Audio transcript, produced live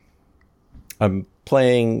I'm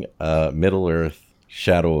playing Middle Earth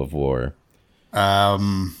Shadow of War.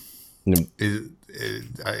 Um, Mm.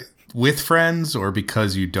 with friends or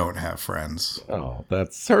because you don't have friends? Oh,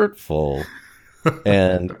 that's hurtful.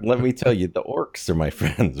 And let me tell you, the orcs are my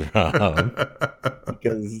friends, Rob.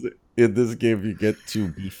 Because in this game, you get to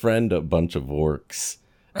befriend a bunch of orcs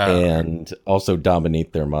Okay. and also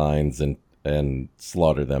dominate their minds and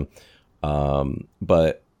slaughter them.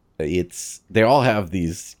 But they all have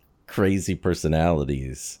these crazy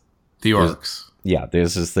personalities. The There's orcs.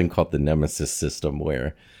 there's this thing called the Nemesis system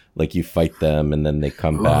where like you fight them and then they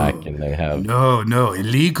come back Oh, and they have no.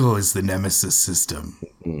 Illegal is the nemesis system.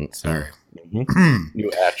 mm, mm, Sorry. mhm,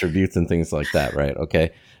 new attributes and things like that, right?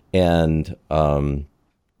 Okay. And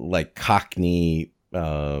like Cockney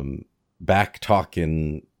back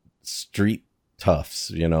talking street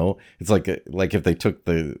toughs, it's like if they took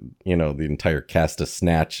the entire cast of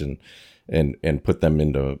Snatch and put them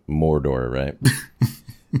into Mordor, right?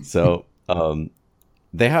 So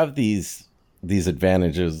they have these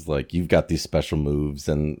advantages, like you've got these special moves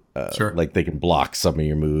and Sure. like they can block some of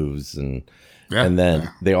your moves, Yeah. and then Yeah.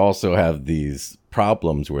 they also have these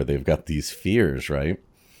problems where they've got these fears, right?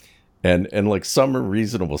 And like some are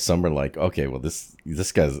reasonable, some are like, okay, well this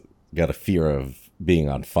guy's got a fear of being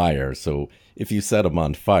on fire, so if you set him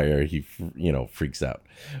on fire, he freaks out.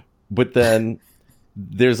 But then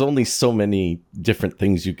there's only so many different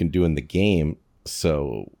things you can do in the game.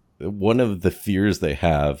 So one of the fears they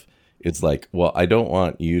have is like, well, I don't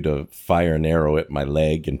want you to fire an arrow at my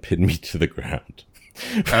leg and pin me to the ground.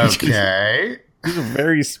 Which is Okay. a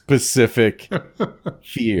very specific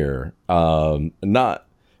fear. Not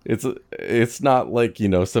it's not like,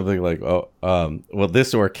 something like, well,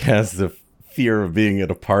 this orc has the fear of being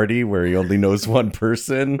at a party where he only knows one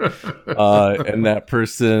person, and that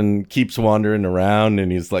person keeps wandering around,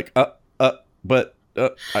 and he's like, but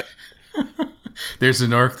There's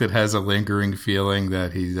an orc that has a lingering feeling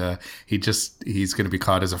that he's going to be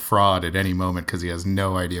caught as a fraud at any moment because he has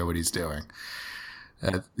no idea what he's doing.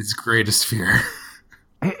 His greatest fear.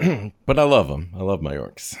 but I love them. I love my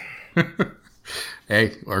orcs.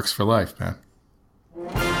 Hey, orcs for life, man.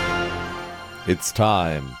 It's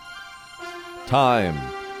time. Time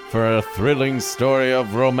for a thrilling story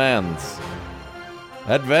of romance,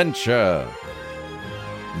 adventure,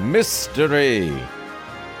 mystery,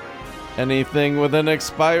 anything with an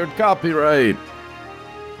expired copyright.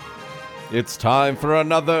 It's time for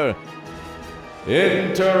another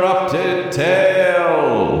Interrupted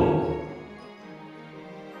Tale.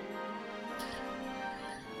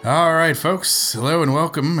 All right, folks. Hello and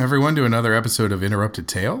welcome, everyone, to another episode of Interrupted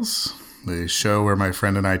Tales, the show where my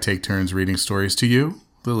friend and I take turns reading stories to you,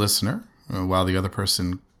 the listener, while the other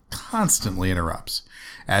person constantly interrupts.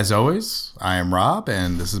 As always, I am Rob,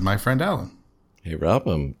 and this is my friend Alan. Hey, Rob,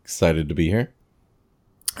 I'm excited to be here.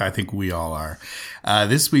 I think we all are.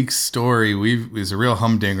 This week's story is a real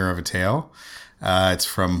humdinger of a tale. It's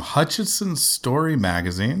from Hutchinson Story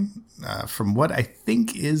Magazine, from what I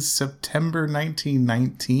think is September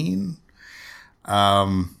 1919.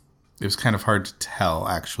 It was kind of hard to tell,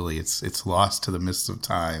 actually. It's lost to the mists of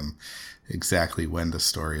time exactly when the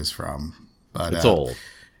story is from. But It's old.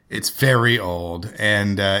 It's very old,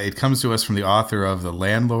 and it comes to us from the author of The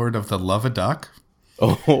Landlord of the Love-a-Duck.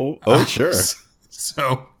 Oh, sure.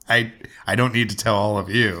 So I don't need to tell all of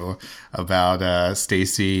you about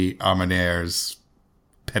Stacy Amanier's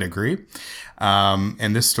pedigree.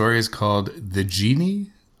 And this story is called The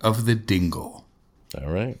Genie of the Dingle.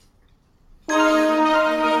 All right.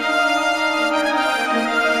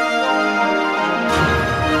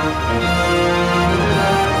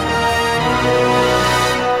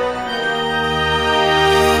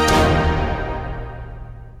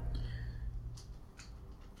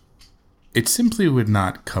 It simply would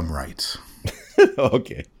not come right.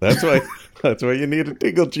 Okay, that's why you need a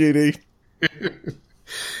tingle genie.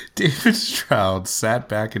 David Stroud sat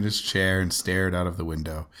back in his chair and stared out of the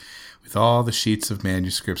window, with all the sheets of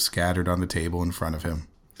manuscript scattered on the table in front of him.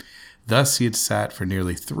 Thus he had sat for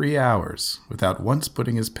nearly 3 hours without once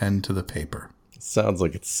putting his pen to the paper. Sounds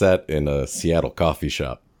like it's set in a Seattle coffee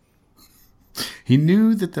shop. He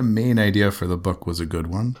knew that the main idea for the book was a good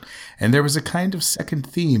one, and there was a kind of second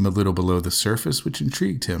theme a little below the surface which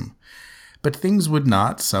intrigued him. But things would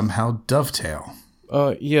not somehow dovetail.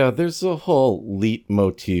 Yeah, there's a whole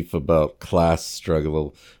leitmotif about class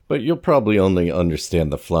struggle, but you'll probably only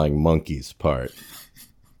understand the flying monkeys part.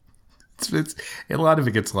 A lot of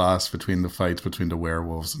it gets lost between the fights between the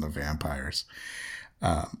werewolves and the vampires.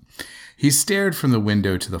 He stared from the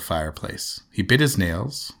window to the fireplace. He bit his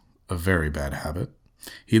nails, a very bad habit.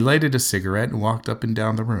 He lighted a cigarette and walked up and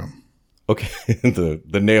down the room. Okay,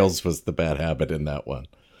 the nails was the bad habit in that one.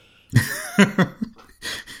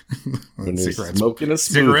 When you're smoking a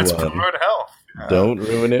smooth one, promote health. Don't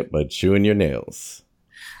ruin it by chewing your nails.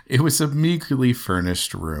 It was a meagerly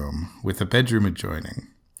furnished room with a bedroom adjoining,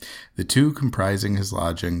 the two comprising his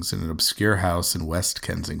lodgings in an obscure house in West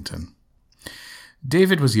Kensington.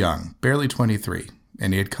 David was young, barely 23,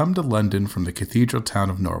 and he had come to London from the cathedral town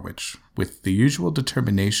of Norwich with the usual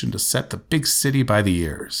determination to set the big city by the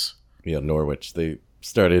ears. Yeah, Norwich. They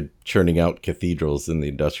started churning out cathedrals in the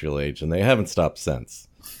industrial age, and they haven't stopped since.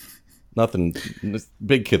 Nothing,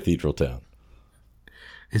 big cathedral town.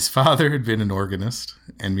 His father had been an organist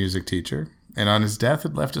and music teacher, and on his death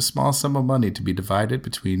had left a small sum of money to be divided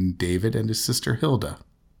between David and his sister Hilda.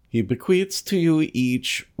 He bequeaths to you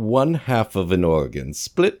each 1/2 of an organ,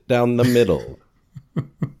 split down the middle.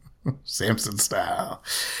 Samson style.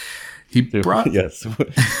 He brought... Yes.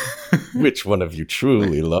 Which one of you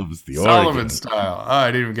truly loves the organ? Solomon style. Oh, I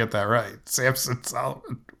didn't even get that right. Samson,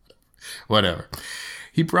 Solomon. Whatever.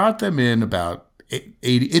 He brought them in about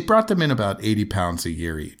 80. It brought them in about £80 a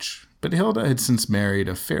year each. But Hilda had since married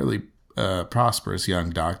a fairly prosperous young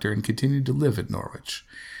doctor and continued to live at Norwich.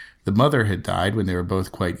 The mother had died when they were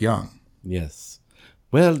both quite young. Yes.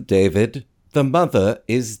 Well, David, the mother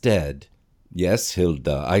is dead. Yes,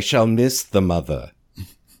 Hilda, I shall miss the mother.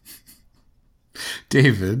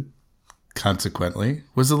 David, consequently,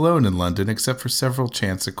 was alone in London except for several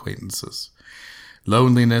chance acquaintances.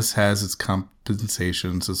 Loneliness has its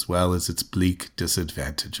compensations as well as its bleak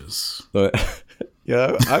disadvantages.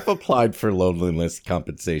 Yeah, I've applied for loneliness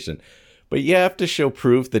compensation, but you have to show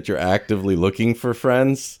proof that you're actively looking for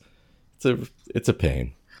friends. It's a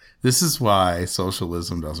pain. This is why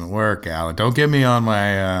socialism doesn't work, Alan. Don't get me on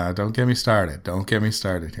my. Don't get me started. Don't get me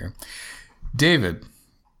started here. David,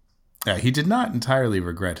 he did not entirely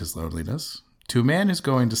regret his loneliness. To a man who's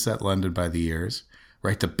going to set London by the ears,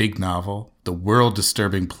 write the big novel, the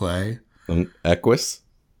world-disturbing play. Equus?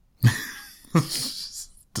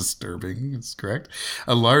 Disturbing is correct.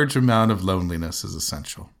 A large amount of loneliness is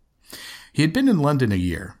essential. He had been in London a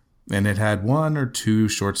year and had had 1 or 2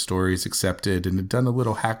 short stories accepted and had done a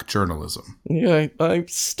little hack journalism. Yeah, I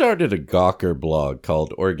started a Gawker blog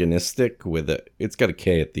called Organistic it's got a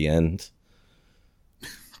K at the end.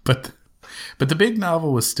 But the big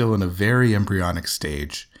novel was still in a very embryonic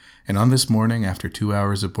stage. And on this morning, after 2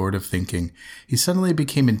 hours of bored thinking, he suddenly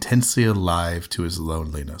became intensely alive to his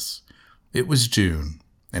loneliness. It was June,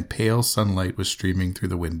 and pale sunlight was streaming through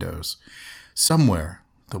the windows. Somewhere,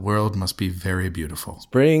 the world must be very beautiful.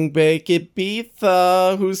 Spring Bake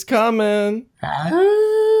Ibiza, who's coming?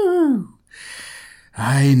 Oh,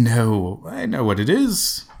 I know what it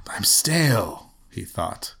is. I'm stale, he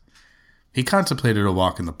thought. He contemplated a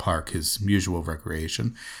walk in the park, his usual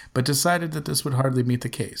recreation, but decided that this would hardly meet the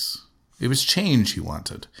case. It was change he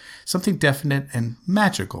wanted, something definite and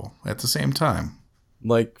magical at the same time.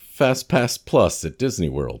 Like Fast Pass Plus at Disney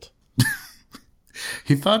World.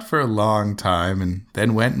 He thought for a long time and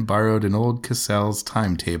then went and borrowed an old Cassell's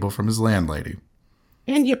timetable from his landlady.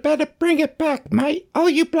 And you better bring it back, mate. All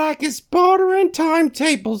you black is bordering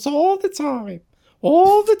timetables all the time.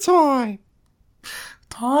 All the time.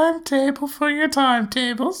 Timetable for your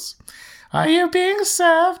timetables. Are you being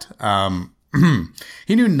served?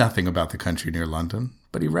 He knew nothing about the country near London,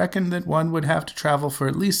 but he reckoned that one would have to travel for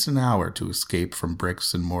at least an hour to escape from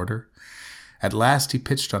bricks and mortar. At last he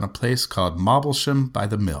pitched on a place called Maublesham by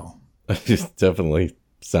the Mill. It definitely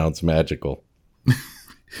sounds magical.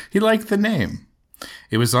 He liked the name.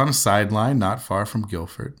 It was on a sideline not far from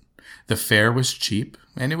Guildford. The fare was cheap,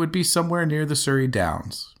 and it would be somewhere near the Surrey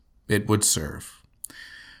Downs. It would serve.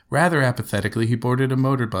 Rather apathetically, he boarded a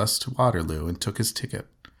motor bus to Waterloo and took his ticket.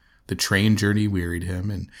 The train journey wearied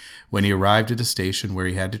him, and when he arrived at a station where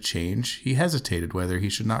he had to change, he hesitated whether he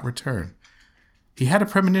should not return. He had a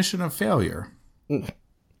premonition of failure.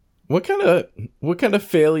 What kind of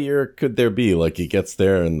failure could there be? Like he gets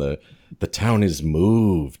there and the town is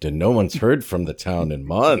moved and no one's heard from the town in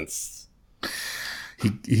months.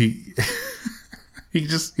 He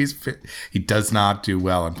does not do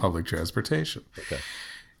well in public transportation. Okay.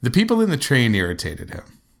 The people in the train irritated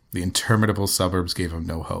him. The interminable suburbs gave him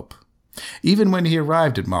no hope. Even when he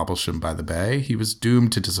arrived at Maublesham by the Bay, he was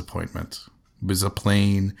doomed to disappointment. It was a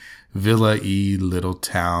plain, villa-y little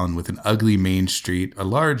town with an ugly main street, a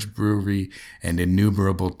large brewery, and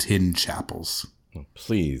innumerable tin chapels. Oh,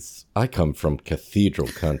 please, I come from cathedral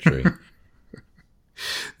country.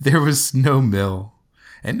 There was no mill,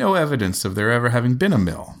 and no evidence of there ever having been a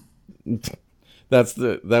mill.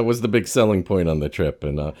 That was the big selling point on the trip.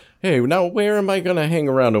 And hey, now where am I going to hang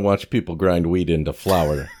around and watch people grind wheat into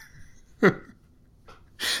flour?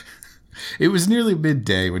 It was nearly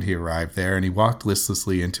midday when he arrived there, and he walked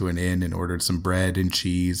listlessly into an inn and ordered some bread and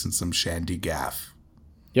cheese and some shandy gaff.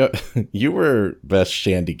 Yeah, you were best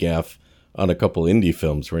shandy gaff on a couple indie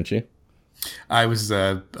films, weren't you? I was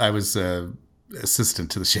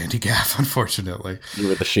assistant to the shandy gaff, unfortunately. You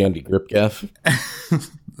were the shandy grip gaff?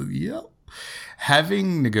 Yep.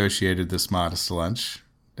 Having negotiated this modest lunch,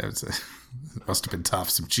 it must have been tough,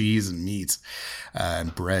 some cheese and meat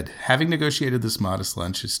and bread. Having negotiated this modest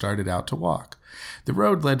lunch, he started out to walk. The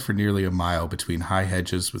road led for nearly a mile between high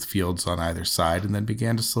hedges with fields on either side and then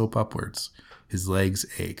began to slope upwards. His legs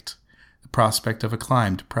ached. The prospect of a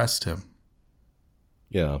climb depressed him.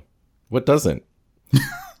 Yeah. What doesn't?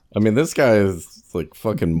 I mean, this guy is like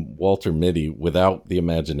fucking Walter Mitty without the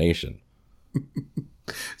imagination.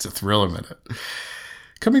 It's a thrill a minute.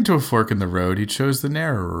 Coming to a fork in the road, he chose the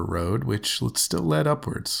narrower road, which still led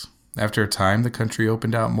upwards. After a time, the country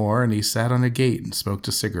opened out more, and he sat on a gate and smoked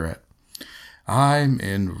a cigarette. I'm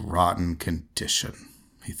in rotten condition,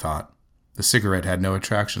 he thought. The cigarette had no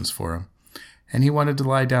attractions for him, and he wanted to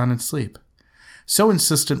lie down and sleep. So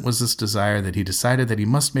insistent was this desire that he decided that he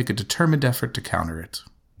must make a determined effort to counter it.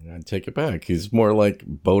 I take it back. He's more like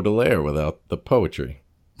Baudelaire without the poetry.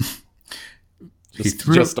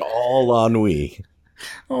 Just all ennui.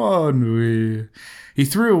 Oh, ennui. He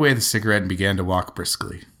threw away the cigarette and began to walk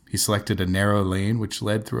briskly. He selected a narrow lane which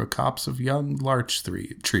led through a copse of young larch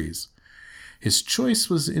trees. His choice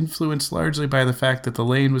was influenced largely by the fact that the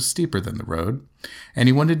lane was steeper than the road, and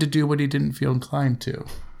he wanted to do what he didn't feel inclined to.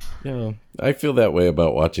 Yeah, I feel that way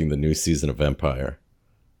about watching the new season of Empire.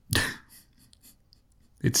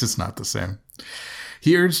 It's just not the same.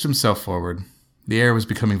 He urged himself forward. The air was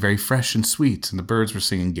becoming very fresh and sweet, and the birds were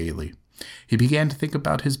singing gaily. He began to think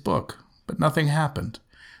about his book, but nothing happened.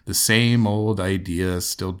 The same old ideas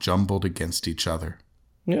still jumbled against each other.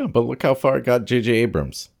 Yeah, but look how far it got J.J.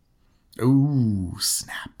 Abrams. Ooh,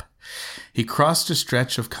 snap. He crossed a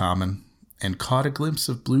stretch of common and caught a glimpse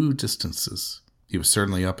of blue distances. He was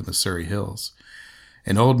certainly up in the Surrey Hills.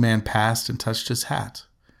 An old man passed and touched his hat.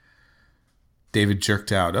 David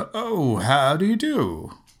jerked out, "Oh, how do you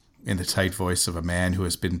do?" in the tight voice of a man who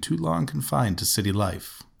has been too long confined to city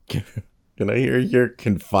life. Can I hear your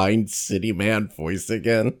confined city man voice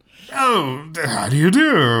again? "Oh, how do you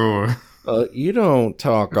do?" You don't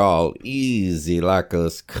talk all easy like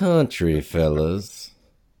us country fellas.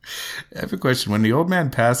 I have a question. When the old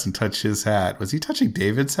man passed and touched his hat, was he touching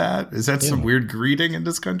David's hat? Is that some weird greeting in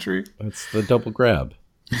this country? That's the double grab.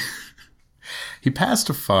 He passed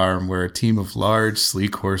a farm where a team of large,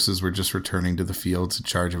 sleek horses were just returning to the fields in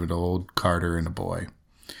charge of an old carter and a boy.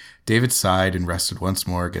 David sighed and rested once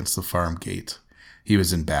more against the farm gate. He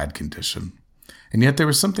was in bad condition. And yet there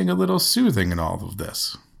was something a little soothing in all of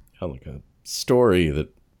this. Like a story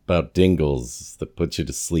about dingles that puts you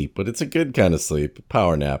to sleep, but it's a good kind of sleep, a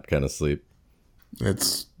power nap kind of sleep.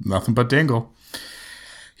 It's nothing but dingle.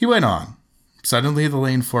 He went on. Suddenly the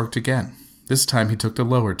lane forked again. This time he took the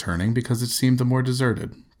lower turning because it seemed the more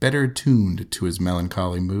deserted, better attuned to his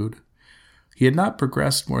melancholy mood. He had not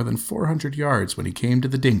progressed more than 400 yards when he came to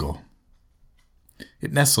the dingle.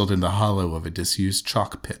 It nestled in the hollow of a disused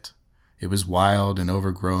chalk pit. It was wild and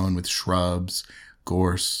overgrown with shrubs,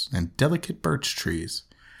 gorse, and delicate birch trees.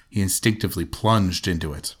 He instinctively plunged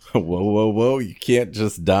into it. Whoa. You can't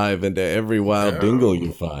just dive into every wild dingle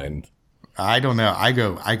you find. I don't know. I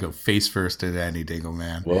go face first into any dingle,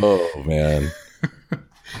 man. Whoa, man.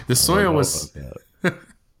 The soil was...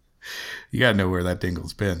 You gotta know where that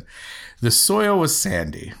dingle's been. The soil was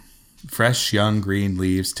sandy. Fresh, young green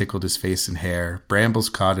leaves tickled his face and hair. Brambles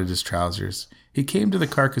caught at his trousers. He came to the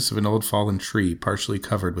carcass of an old fallen tree, partially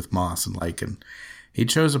covered with moss and lichen. He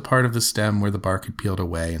chose a part of the stem where the bark had peeled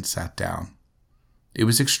away and sat down. It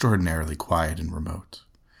was extraordinarily quiet and remote.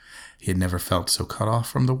 He had never felt so cut off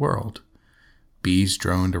from the world. Bees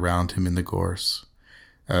droned around him in the gorse.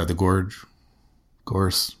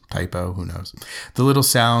 Gorse, typo, who knows. The little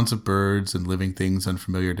sounds of birds and living things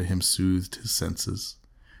unfamiliar to him soothed his senses.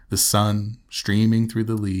 The sun, streaming through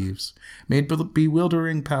the leaves, made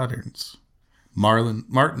bewildering patterns.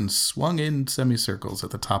 Martin swung in semicircles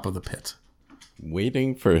at the top of the pit.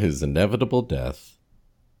 Waiting for his inevitable death.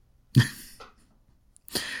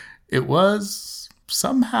 It was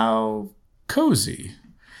somehow cozy.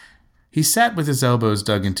 He sat with his elbows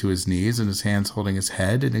dug into his knees and his hands holding his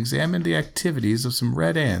head and examined the activities of some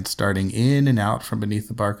red ants darting in and out from beneath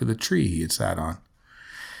the bark of the tree he had sat on.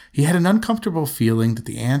 He had an uncomfortable feeling that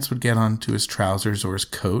the ants would get onto his trousers or his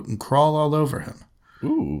coat and crawl all over him.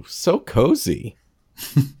 Ooh, so cozy.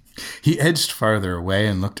 He edged farther away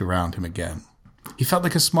and looked around him again. He felt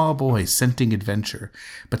like a small boy scenting adventure,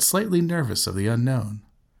 but slightly nervous of the unknown.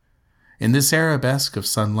 In this arabesque of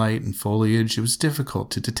sunlight and foliage, it was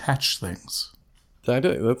difficult to detach things.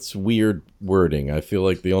 That's weird wording. I feel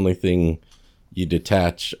like the only thing you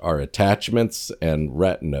detach are attachments and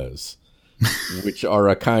retinas, which are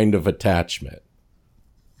a kind of attachment.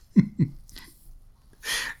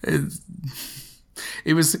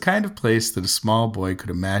 It was the kind of place that a small boy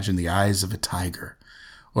could imagine the eyes of a tiger,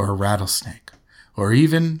 or a rattlesnake, or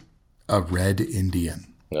even a red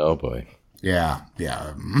Indian. Oh, boy. Yeah.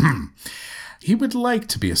 He would like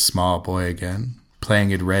to be a small boy again,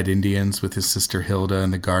 playing at Red Indians with his sister Hilda in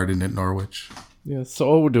the garden at Norwich. Yeah,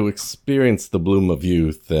 so to experience the bloom of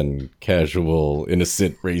youth and casual,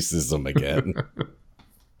 innocent racism again.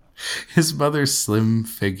 His mother's slim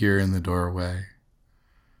figure in the doorway.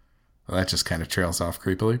 Well, that just kind of trails off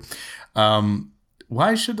creepily.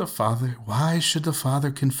 Why should the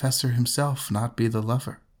father confessor himself not be the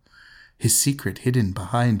lover? His secret hidden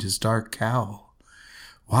behind his dark cowl.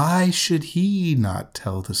 Why should he not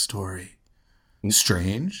tell the story?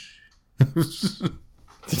 Strange.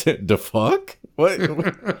 The fuck?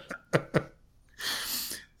 What?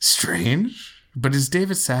 Strange. But as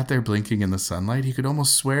David sat there blinking in the sunlight, he could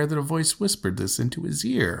almost swear that a voice whispered this into his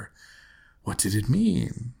ear. What did it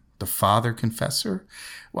mean? The father confessor?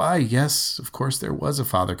 Why, yes, of course there was a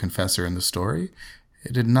father confessor in the story.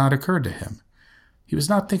 It had not occurred to him. He was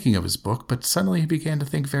not thinking of his book, but suddenly he began to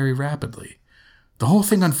think very rapidly. The whole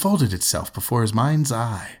thing unfolded itself before his mind's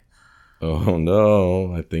eye. Oh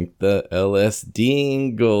no, I think the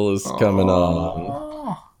LSD is coming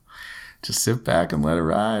on. Just sit back and let it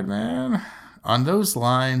ride, man. On those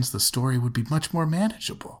lines, the story would be much more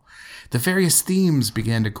manageable. The various themes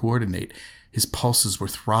began to coordinate. His pulses were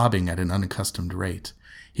throbbing at an unaccustomed rate.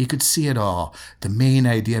 He could see it all. The main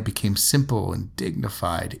idea became simple and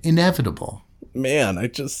dignified, inevitable. Man, I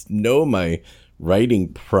just know my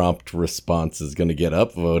writing prompt response is going to get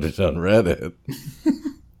upvoted on Reddit.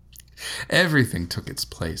 Everything took its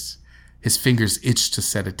place. His fingers itched to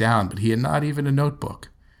set it down, but he had not even a notebook.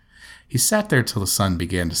 He sat there till the sun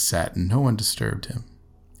began to set, and no one disturbed him.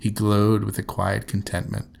 He glowed with a quiet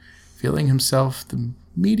contentment, feeling himself the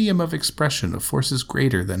medium of expression of forces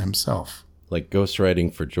greater than himself. Like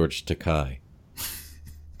ghostwriting for George Takei.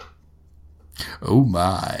 Oh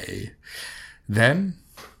my. Then,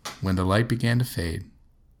 when the light began to fade,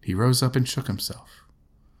 he rose up and shook himself.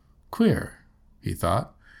 Queer, he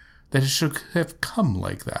thought, that it should have come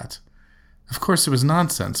like that. Of course it was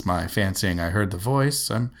nonsense, my fancying I heard the voice.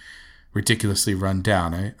 I'm ridiculously run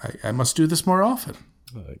down. I must do this more often.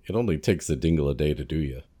 It only takes a dingle a day to do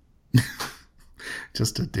you.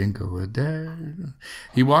 Just a dingle a day.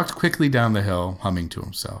 He walked quickly down the hill, humming to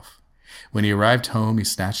himself. When he arrived home, he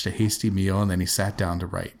snatched a hasty meal, and then he sat down to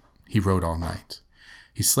write. He wrote all night.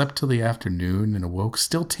 He slept till the afternoon and awoke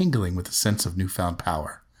still tingling with a sense of newfound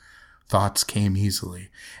power. Thoughts came easily,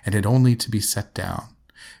 and had only to be set down.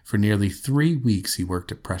 For nearly 3 weeks he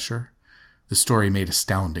worked at pressure. The story made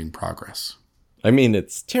astounding progress. I mean,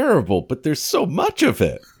 it's terrible, but there's so much of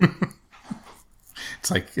it.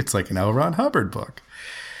 It's like an L. Ron Hubbard book.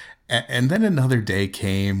 And then another day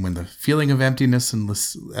came when the feeling of emptiness and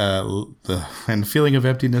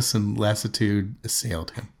lassitude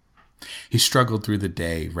assailed him. He struggled through the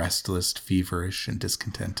day, restless, feverish, and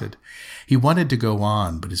discontented. He wanted to go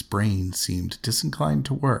on, but his brain seemed disinclined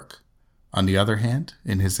to work. On the other hand,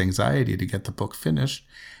 in his anxiety to get the book finished,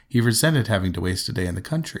 he resented having to waste a day in the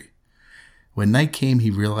country. When night came, he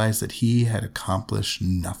realized that he had accomplished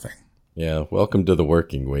nothing. Yeah, welcome to the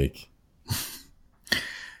working week.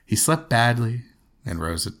 He slept badly and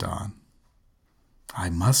rose at dawn. I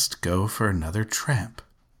must go for another tramp,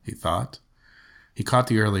 he thought. He caught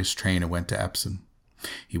the earliest train and went to Epsom.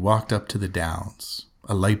 He walked up to the downs.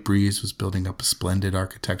 A light breeze was building up a splendid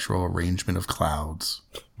architectural arrangement of clouds.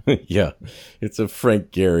 Yeah, it's a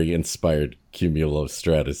Frank Gehry-inspired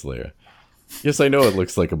cumulostratus layer. Yes, I know it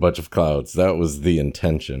looks like a bunch of clouds. That was the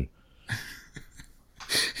intention.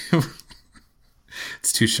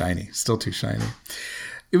 It's too shiny. Still too shiny.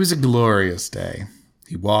 It was a glorious day.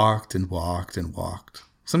 He walked and walked and walked.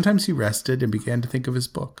 Sometimes he rested and began to think of his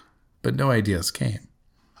book, but no ideas came.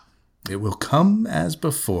 It will come as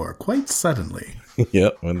before, quite suddenly.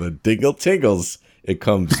 Yep, when the dingle tingles, it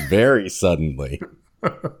comes very suddenly.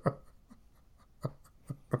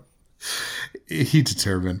 He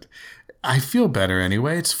determined, I feel better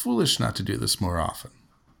anyway. It's foolish not to do this more often.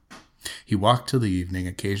 He walked till the evening,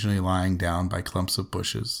 occasionally lying down by clumps of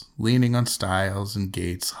bushes, leaning on stiles and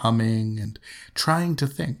gates, humming and trying to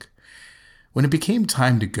think. When it became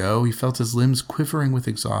time to go, he felt his limbs quivering with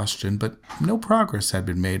exhaustion, but no progress had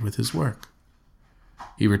been made with his work.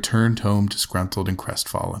 He returned home disgruntled and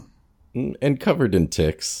crestfallen. And covered in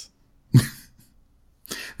ticks.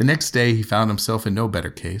 The next day, he found himself in no better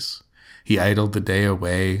case. He idled the day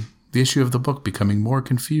away, the issue of the book becoming more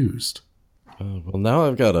confused. Well, now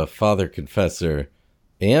I've got a father confessor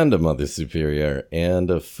and a mother superior and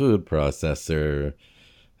a food processor.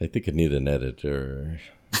 I think I need an editor.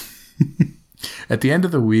 At the end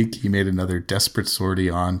of the week, he made another desperate sortie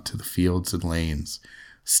on to the fields and lanes,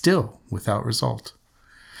 still without result.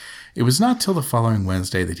 It was not till the following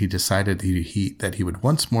Wednesday that he decided that he would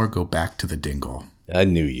once more go back to the dingle. I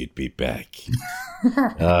knew you'd be back.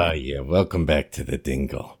 Yeah, welcome back to the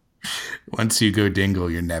dingle. Once you go dingle,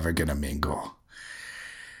 you're never gonna mingle.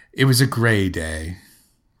 It was a gray day,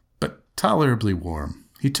 but tolerably warm.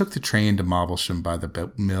 He took the train to Maublesham by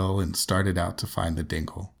the mill and started out to find the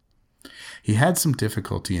dingle. He had some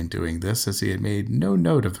difficulty in doing this, as he had made no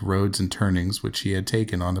note of the roads and turnings which he had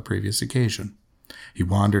taken on the previous occasion. He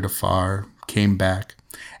wandered afar, came back,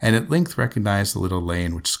 and at length recognized the little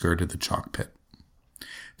lane which skirted the chalk pit.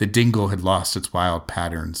 The dingle had lost its wild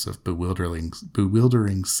patterns of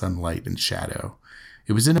bewildering sunlight and shadow.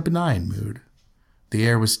 It was in a benign mood. The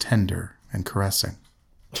air was tender and caressing.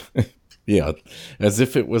 Yeah, as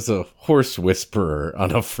if it was a horse whisperer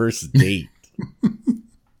on a first date.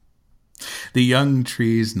 The young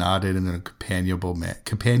trees nodded in a companionable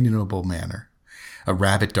manner. A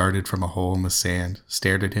rabbit darted from a hole in the sand,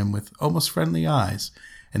 stared at him with almost friendly eyes,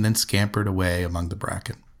 and then scampered away among the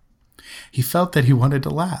bracken. He felt that he wanted to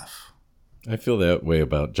laugh. I feel that way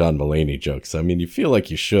about John Mulaney jokes. I mean, you feel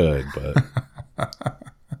like you should, but...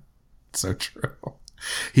 So true.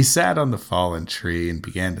 He sat on the fallen tree and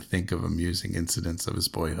began to think of amusing incidents of his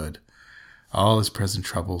boyhood. All his present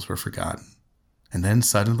troubles were forgotten. And then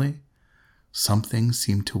suddenly, something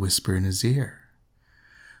seemed to whisper in his ear.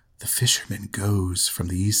 The fisherman goes from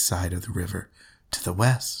the east side of the river to the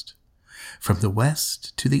west, from the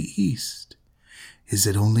west to the east. Is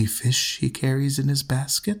it only fish he carries in his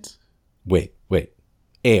basket? Wait.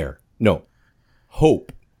 Air. No.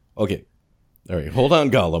 Hope. Okay. All right. Hold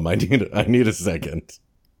on, Gollum. I need a second.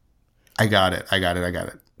 I got it.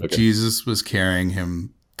 Okay. Jesus was carrying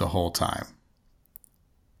him the whole time.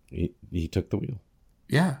 He took the wheel.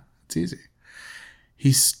 Yeah, it's easy.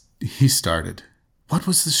 He started. What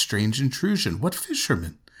was this strange intrusion? What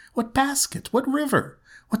fisherman? What basket? What river?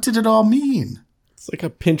 What did it all mean? It's like a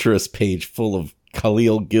Pinterest page full of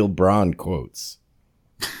Khalil Gibran quotes.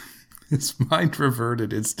 His mind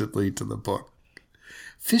reverted instantly to the book.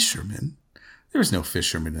 Fisherman? There is no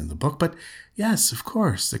fisherman in the book, but yes, of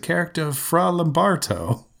course, the character of Fra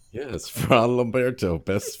Lombardo. Yes, Fra Lombardo,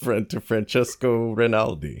 best friend to Francesco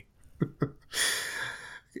Rinaldi.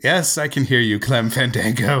 Yes, I can hear you, Clem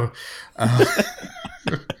Fandango.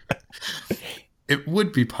 It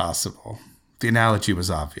would be possible. The analogy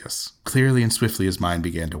was obvious. Clearly and swiftly his mind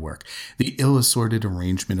began to work. The ill-assorted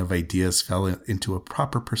arrangement of ideas fell into a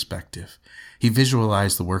proper perspective. He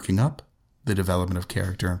visualized the working up, the development of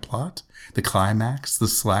character and plot, the climax, the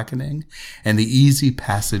slackening, and the easy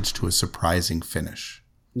passage to a surprising finish.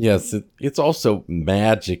 Yes, it's also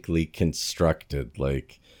magically constructed,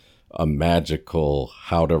 like a magical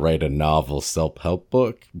how to write a novel self-help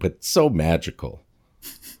book, but so magical.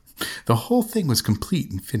 The whole thing was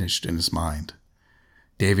complete and finished in his mind.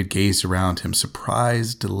 David gazed around him,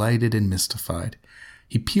 surprised, delighted, and mystified.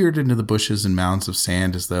 He peered into the bushes and mounds of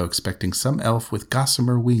sand as though expecting some elf with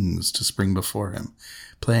gossamer wings to spring before him,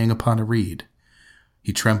 playing upon a reed.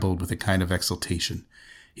 He trembled with a kind of exultation.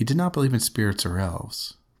 He did not believe in spirits or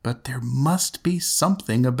elves, but there must be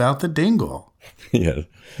something about the dingle. Yeah.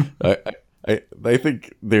 I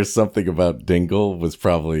think there's something about Dingle was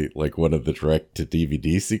probably like one of the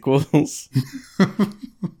direct-to-DVD sequels.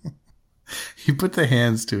 He put his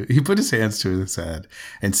hands to his head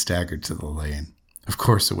and staggered to the lane. Of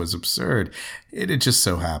course, it was absurd. It had just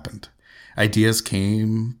so happened. Ideas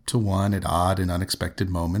came to one at odd and unexpected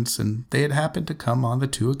moments, and they had happened to come on the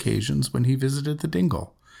two occasions when he visited the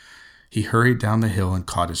dingle. He hurried down the hill and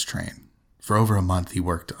caught his train. For over a month, he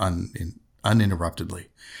worked uninterruptedly.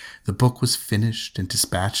 The book was finished and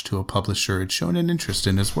dispatched to a publisher who had shown an interest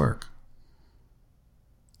in his work.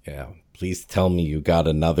 Yeah, please tell me you got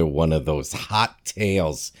another one of those hot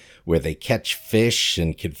tales where they catch fish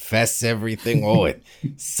and confess everything. Oh, it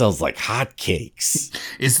sells like hotcakes.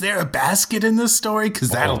 Is there a basket in this story?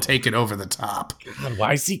 Because that'll take it over the top. God,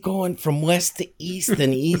 why is he going from west to east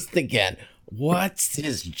and east again? What's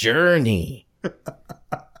his journey? But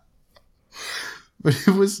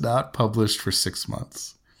it was not published for 6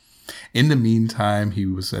 months. In the meantime, he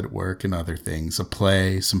was at work in other things, a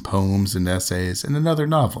play, some poems and essays, and another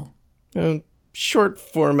novel. Short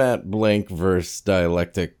format blank verse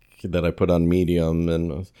dialectic that I put on Medium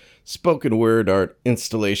and a spoken word art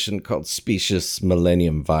installation called Specious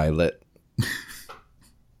Millennium Violet.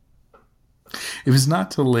 It was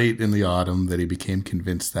not till late in the autumn that he became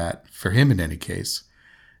convinced that, for him in any case,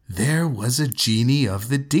 there was a genie of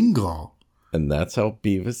the dingle. And that's how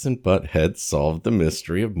Beavis and Butthead solved the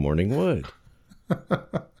mystery of Morning Wood.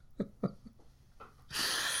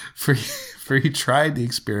 For he tried the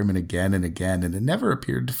experiment again and again, and it never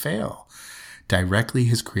appeared to fail. Directly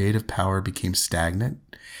his creative power became stagnant,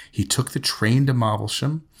 he took the train to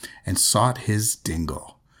Marblesham and sought his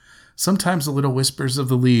dingle. Sometimes the little whispers of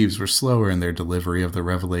the leaves were slower in their delivery of the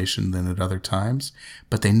revelation than at other times,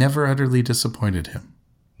 but they never utterly disappointed him.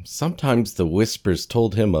 Sometimes the whispers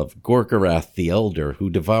told him of Gorgorath the Elder, who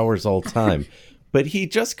devours all time, but he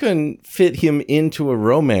just couldn't fit him into a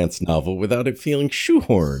romance novel without it feeling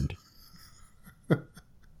shoehorned.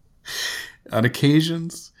 On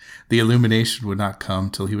occasions, the illumination would not come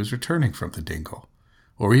till he was returning from the dingle,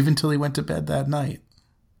 or even till he went to bed that night.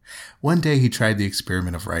 One day he tried the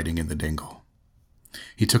experiment of writing in the dingle.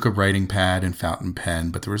 He took a writing pad and fountain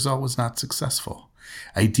pen, but the result was not successful.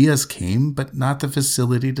 Ideas came, but not the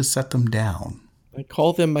facility to set them down. I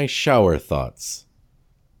call them my shower thoughts.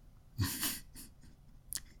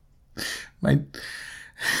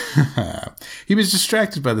 He was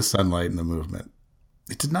distracted by the sunlight and the movement.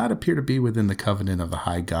 It did not appear to be within the covenant of the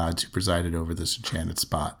high gods who presided over this enchanted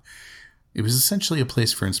spot. It was essentially a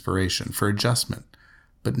place for inspiration, for adjustment,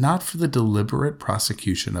 but not for the deliberate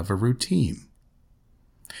prosecution of a routine.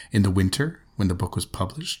 In the winter, when the book was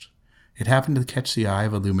published, it happened to catch the eye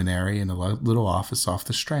of a luminary in a little office off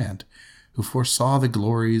the Strand, who foresaw the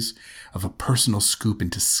glories of a personal scoop in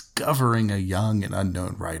discovering a young and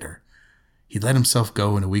unknown writer. He let himself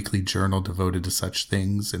go in a weekly journal devoted to such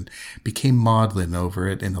things and became maudlin over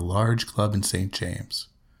it in a large club in St. James.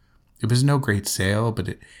 It was no great sale, but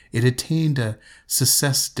it attained a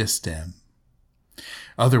succès d'estime.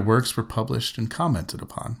 Other works were published and commented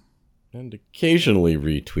upon. And occasionally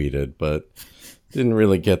retweeted, but didn't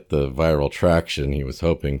really get the viral traction he was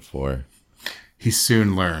hoping for. He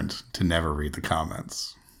soon learned to never read the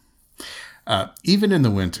comments. Even in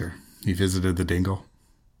the winter, he visited the dingle,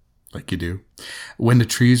 like you do. When the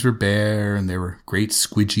trees were bare and there were great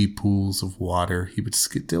squidgy pools of water, he would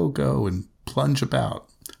still go and plunge about,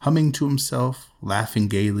 humming to himself, laughing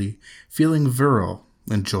gaily, feeling virile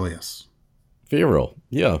and joyous. Virile,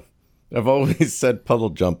 yeah. I've always said puddle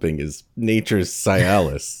jumping is nature's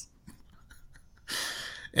Cialis.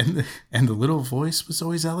 And the little voice was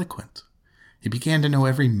always eloquent. He began to know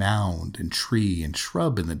every mound and tree and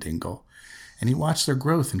shrub in the dingle, and he watched their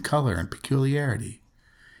growth and color and peculiarity.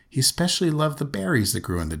 He especially loved the berries that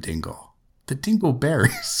grew in the dingle. The dingle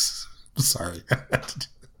berries. Sorry.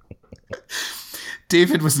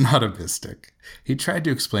 David was not a mystic. He tried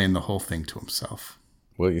to explain the whole thing to himself.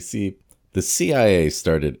 Well, you see, the CIA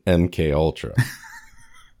started MK Ultra.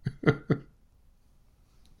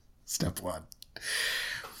 Step one.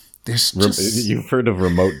 You've heard of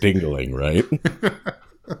remote dingling, right?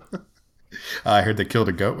 I heard they killed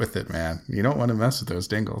a goat with it, man. You don't want to mess with those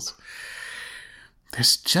dingles.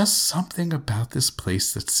 There's just something about this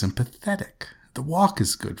place that's sympathetic. The walk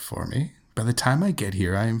is good for me. By the time I get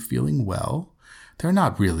here, I am feeling well. They're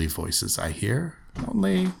not really voices I hear,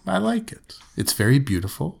 only I like it. It's very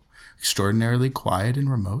beautiful, extraordinarily quiet and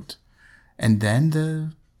remote. And then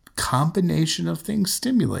the combination of things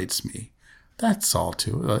stimulates me. That's all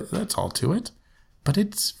to it. But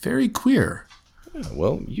it's very queer. Yeah,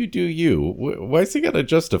 well, you do you. Why's he got to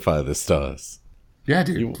justify this to us? Yeah,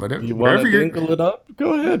 dude. You want to dingle it up?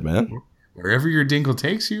 Go ahead, man. Wherever your dingle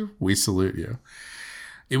takes you, we salute you.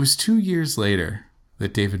 It was 2 years later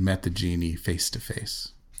that David met the genie face to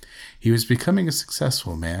face. He was becoming a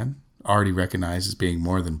successful man, already recognized as being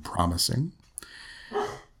more than promising.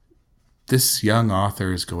 This young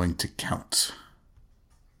author is going to count,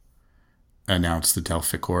 announced the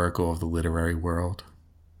Delphic oracle of the literary world.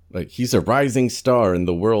 Like, he's a rising star in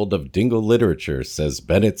the world of dingle literature, says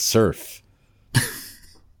Bennett Cerf.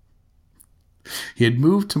 He had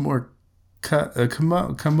moved to more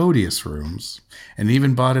commodious rooms and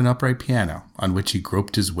even bought an upright piano on which he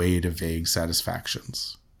groped his way to vague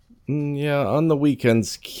satisfactions. Yeah, on the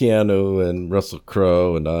weekends, Keanu and Russell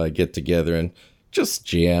Crowe and I get together and just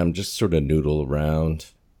jam, just sort of noodle around.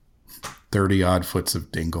 30-odd foots of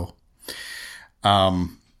dingle.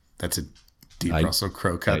 That's a deep Russell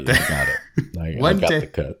Crowe cut there. I got it. I got the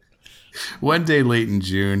cut. One day late in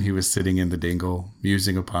June, he was sitting in the dingle,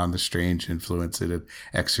 musing upon the strange influence it had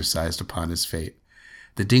exercised upon his fate.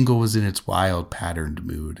 The dingle was in its wild, patterned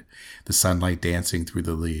mood, the sunlight dancing through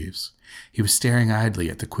the leaves. He was staring idly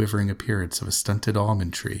at the quivering appearance of a stunted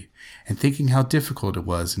almond tree and thinking how difficult it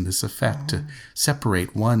was in this effect to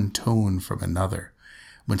separate one tone from another,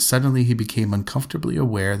 when suddenly he became uncomfortably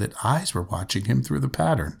aware that eyes were watching him through the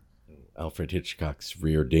pattern. Alfred Hitchcock's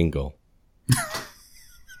Rear Dingle.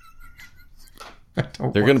 There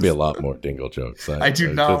are going to be a lot more Dingle jokes. I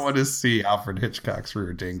do not want to see Alfred Hitchcock's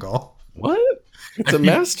Rear Dingle. What? It's a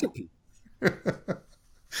masterpiece.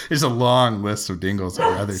 There's a long list of Dingles I'd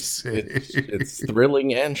rather see. It's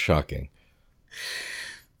thrilling and shocking.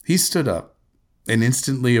 He stood up, and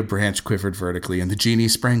instantly a branch quivered vertically, and the genie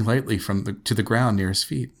sprang lightly to the ground near his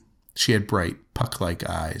feet. She had bright, puck-like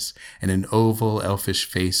eyes, and an oval, elfish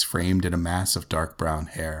face framed in a mass of dark brown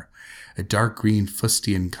hair, a dark green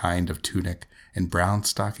fustian kind of tunic, and brown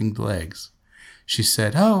stockinged legs. She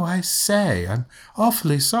said, "Oh, I say, I'm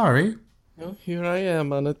awfully sorry." Well, here I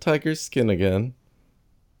am on a tiger's skin again.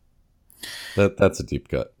 That's a deep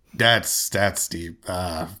cut. That's deep.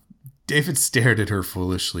 David stared at her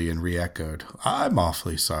foolishly and re-echoed, "I'm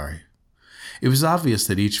awfully sorry." It was obvious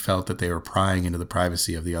that each felt that they were prying into the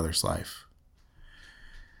privacy of the other's life.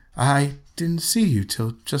 "I didn't see you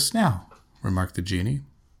till just now," remarked the genie.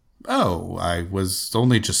 "Oh, I was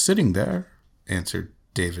only just sitting there," answered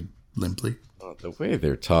David limply. Oh, the way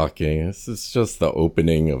they're talking, this is just the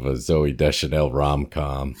opening of a Zooey Deschanel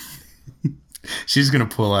rom-com. She's going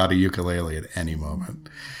to pull out a ukulele at any moment.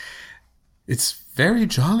 "It's very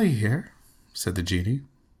jolly here," said the genie.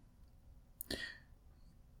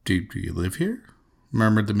 Do you live here?"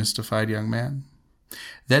 murmured the mystified young man.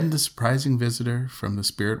 Then the surprising visitor from the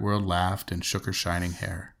spirit world laughed and shook her shining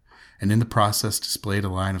hair, and in the process displayed a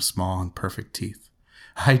line of small and perfect teeth.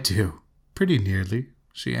 "I do, pretty nearly,"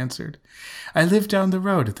 she answered. "I live down the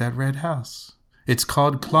road at that red house. It's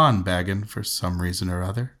called Clonbagon for some reason or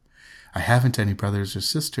other. I haven't any brothers or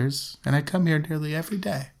sisters, and I come here nearly every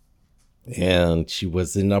day." And she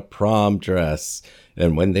was in a prom dress.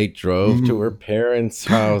 And when they drove to her parents'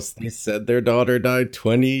 house, they said their daughter died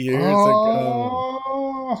 20 years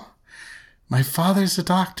ago. "My father's a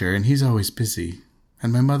doctor, and he's always busy.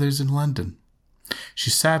 And my mother's in London." She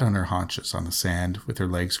sat on her haunches on the sand, with her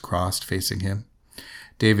legs crossed, facing him.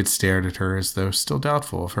 David stared at her as though still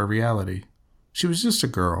doubtful of her reality. She was just a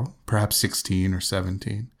girl, perhaps 16 or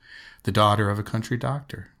 17, the daughter of a country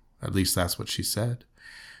doctor. At least that's what she said.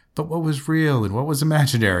 But what was real and what was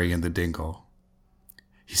imaginary in the dingle?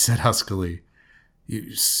 He said huskily,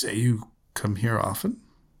 "You say you come here often?"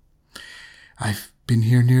 "I've been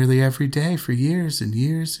here nearly every day for years and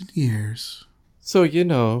years and years."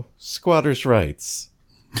 "So, squatters' rights."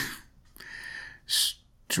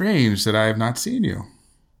 "Strange that I have not seen you."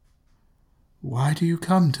 "Why do you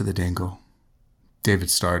come to the dingle?" David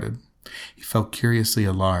started. He felt curiously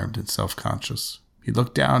alarmed and self-conscious. He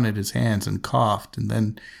looked down at his hands and coughed, and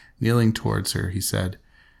then, kneeling towards her, he said,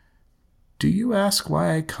 "Do you ask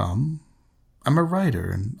why I come? I'm a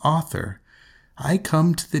writer and author. I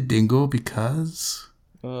come to the dingle because..."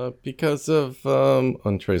 Because of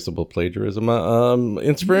untraceable plagiarism,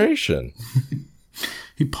 inspiration."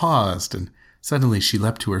 He paused, and suddenly she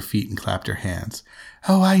leapt to her feet and clapped her hands.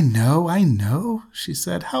 "Oh, I know," she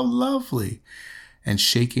said. "How lovely." And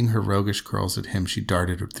shaking her roguish curls at him, she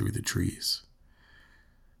darted through the trees.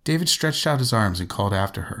 David stretched out his arms and called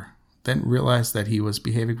after her, then realized that he was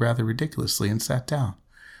behaving rather ridiculously and sat down.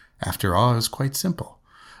 After all, it was quite simple.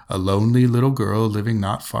 A lonely little girl living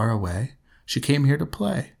not far away. She came here to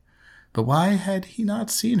play. But why had he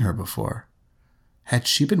not seen her before? Had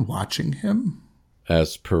she been watching him?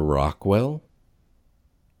 As per Rockwell?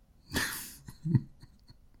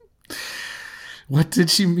 What did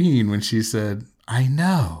she mean when she said, "I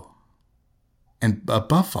know"? And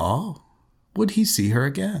above all, would he see her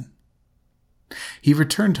again? He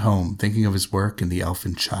returned home, thinking of his work and the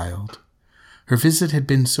elfin child. Her visit had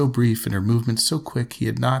been so brief and her movements so quick he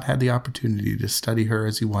had not had the opportunity to study her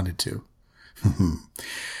as he wanted to.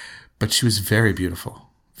 But she was very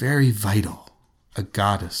beautiful, very vital, a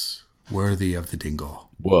goddess worthy of the dingle.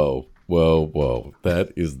 Whoa.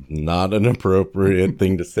 That is not an appropriate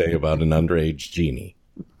thing to say about an underage genie.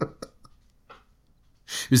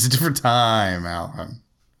 It was a different time, Alan.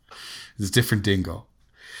 It was a different dingle.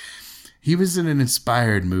 He was in an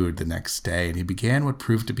inspired mood the next day, and he began what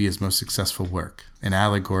proved to be his most successful work, an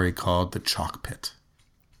allegory called The Chalk Pit.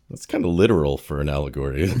 That's kind of literal for an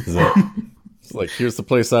allegory, isn't it? It's like, here's the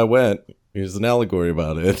place I went. Here's an allegory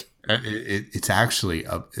about it. It's actually,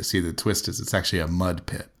 the twist is it's actually a mud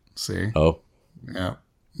pit. See? Oh. Yeah.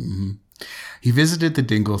 Mm-hmm. He visited the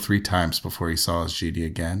dingle 3 times before he saw his genie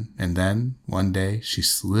again, and then, one day, she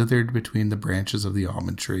slithered between the branches of the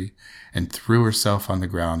almond tree and threw herself on the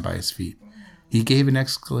ground by his feet. He gave an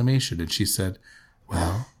exclamation, and she said,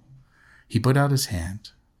 "Well?" He put out his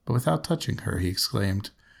hand, but without touching her, he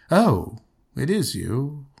exclaimed, "Oh, it is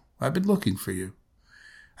you. I've been looking for you.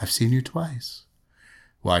 I've seen you twice.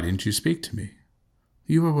 Why didn't you speak to me?"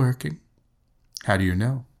 "You were working." "How do you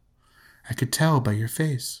know?" "I could tell by your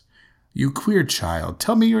face." "You queer child,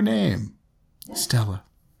 tell me your name." "Stella."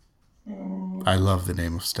 "I love the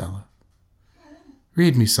name of Stella."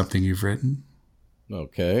 "Read me something you've written."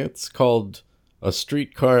 Okay, it's called A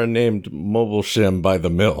Streetcar Named Mobleshem by the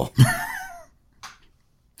Mill.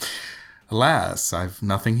 "Alas, I've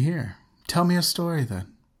nothing here." "Tell me a story,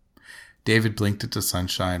 then." David blinked at the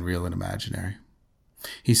sunshine, real and imaginary.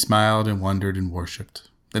 He smiled and wondered and worshipped.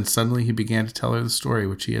 Then suddenly he began to tell her the story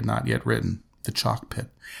which he had not yet written, the chalk pit.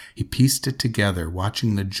 He pieced it together,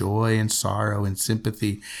 watching the joy and sorrow and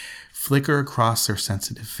sympathy flicker across her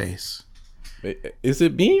sensitive face. Is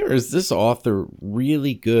it me, or is this author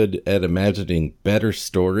really good at imagining better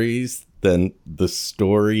stories than the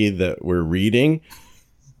story that we're reading?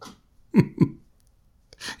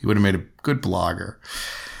 He would have made a good blogger.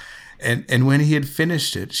 And when he had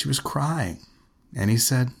finished it, she was crying. And he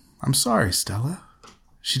said, "I'm sorry, Stella."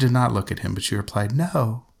 She did not look at him, but she replied,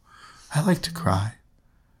 "No, I like to cry.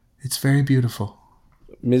 It's very beautiful."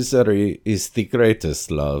 Misery is the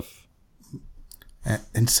greatest love.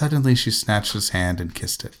 And suddenly she snatched his hand and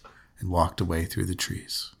kissed it and walked away through the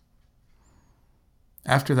trees.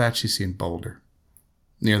 After that, she seemed bolder.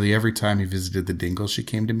 Nearly every time he visited the dingle, she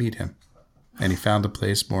came to meet him, and he found the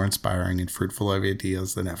place more inspiring and fruitful of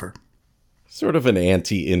ideas than ever. Sort of an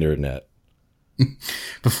anti-internet.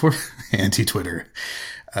 Before anti-Twitter.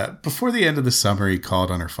 Before the end of the summer, he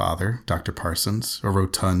called on her father, Dr. Parsons, a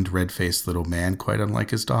rotund, red-faced little man quite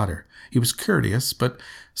unlike his daughter. He was courteous, but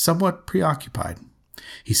somewhat preoccupied.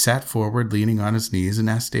 He sat forward, leaning on his knees, and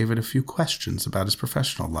asked David a few questions about his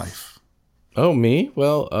professional life. Oh, me?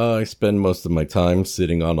 Well, I spend most of my time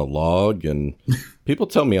sitting on a log, and people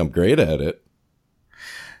tell me I'm great at it.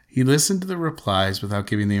 He listened to the replies without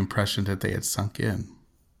giving the impression that they had sunk in.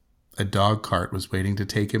 A dog cart was waiting to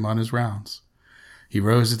take him on his rounds. He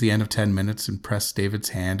rose at the end of 10 minutes and pressed David's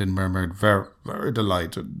hand and murmured, "Very, very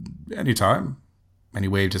delighted. Any time." And he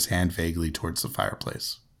waved his hand vaguely towards the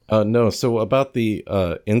fireplace. No, so about the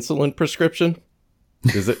insulin prescription?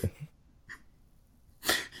 Is it...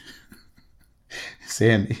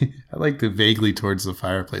 Sandy, I like the vaguely towards the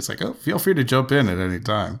fireplace. Like, "Oh, feel free to jump in at any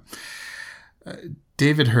time."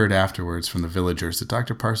 David heard afterwards from the villagers that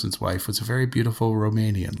Dr. Parsons' wife was a very beautiful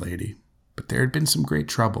Romanian lady, but there had been some great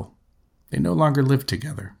trouble. They no longer lived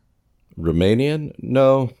together. Romanian?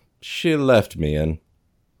 No, she left me in.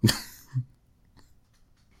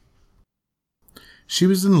 She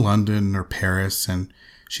was in London or Paris, and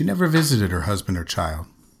she never visited her husband or child.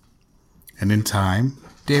 And in time,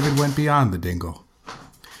 David went beyond the dingle.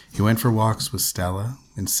 He went for walks with Stella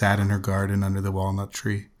and sat in her garden under the walnut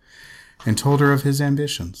tree and told her of his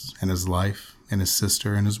ambitions and his life and his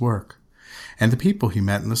sister and his work and the people he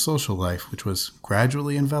met in the social life which was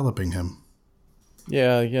gradually enveloping him.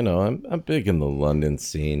 Yeah, I'm big in the London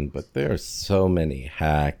scene, but there are so many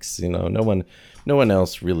hacks. No one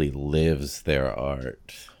else really lives their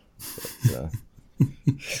art. But,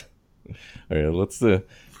 all right, let's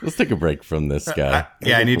take a break from this guy.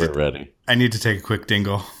 We're ready. I need to take a quick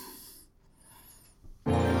dingle.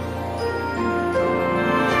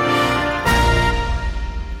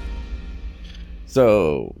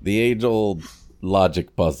 So, the age-old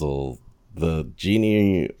logic puzzle, the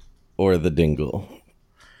genie or the dingle?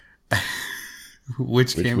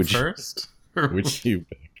 Which came first? Which you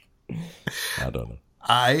pick? I don't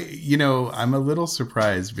know. I'm a little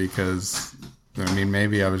surprised because,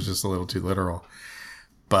 maybe I was just a little too literal.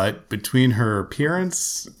 But between her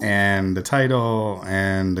appearance and the title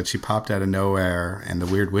and that she popped out of nowhere and the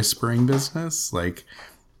weird whispering business, like,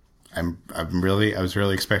 I was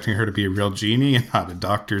really expecting her to be a real genie and not a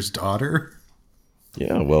doctor's daughter.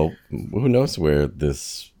 Yeah, well, who knows where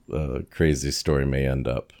this crazy story may end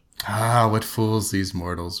up. Ah, what fools these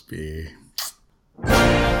mortals be.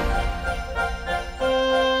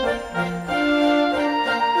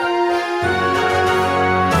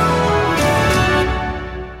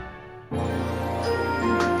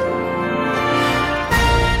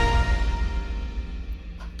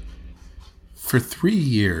 For 3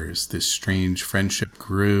 years, this strange friendship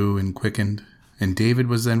grew and quickened, and David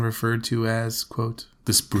was then referred to as, quote,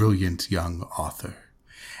 "this brilliant young author."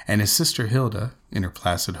 And his sister Hilda, in her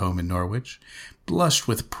placid home in Norwich, blushed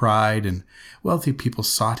with pride, and wealthy people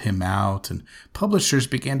sought him out, and publishers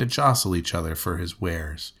began to jostle each other for his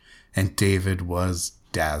wares, and David was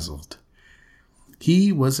dazzled.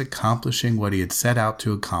 He was accomplishing what he had set out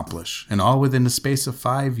to accomplish, and all within the space of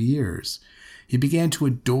 5 years. He began to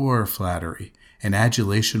adore flattery, and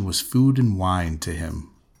adulation was food and wine to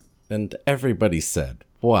him. And everybody said,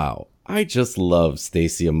 wow, I just love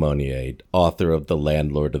Stacey Ammonier, author of The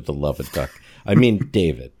Landlord of the Love-A-Duck. I mean,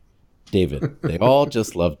 David. They all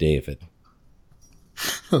just love David.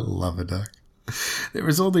 Love-A-Duck. There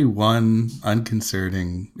was only one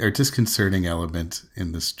disconcerting element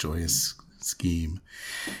in this joyous scheme.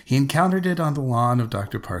 He encountered it on the lawn of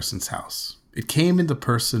Dr. Parsons' house. It came in the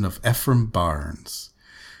person of Ephraim Barnes.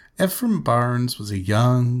 Ephraim Barnes was a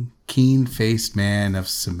young, keen-faced man of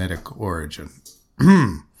Semitic origin.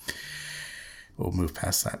 We'll move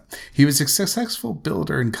past that. He was a successful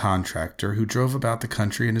builder and contractor who drove about the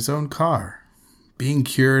country in his own car. Being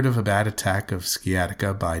cured of a bad attack of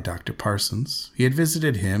sciatica by Dr. Parsons, he had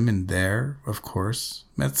visited him and there, of course,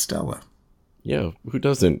 met Stella. Yeah, who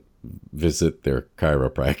doesn't visit their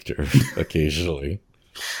chiropractor occasionally?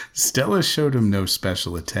 Stella showed him no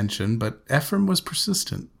special attention, but Ephraim was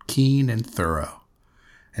persistent, keen, and thorough.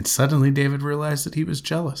 And suddenly David realized that he was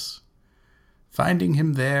jealous. Finding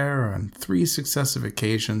him there on 3 successive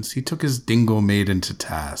occasions, he took his dingle maiden to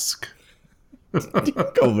task.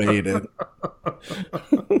 Dingle maiden.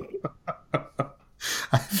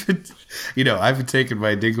 I've been taking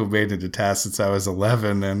my dingle maiden to task since I was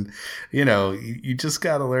 11, and you just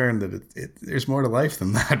got to learn that there's more to life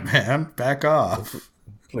than that, man. Back off.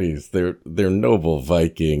 Please, they're noble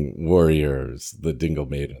Viking warriors, the dingle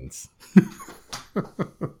maidens.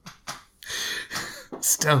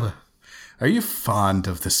 Stella, are you fond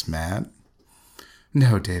of this man?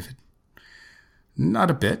 No, David. Not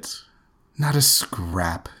a bit. Not a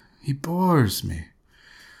scrap. He bores me.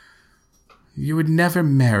 You would never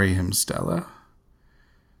marry him, Stella.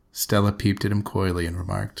 Stella peeped at him coyly and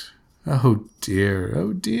remarked, oh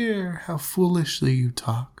dear, how foolishly you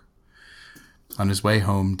talk. On his way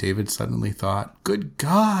home, David suddenly thought, good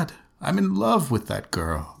God, I'm in love with that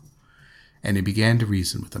girl. And he began to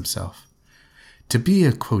reason with himself. To be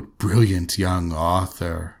a, quote, brilliant young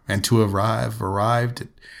author and to arrived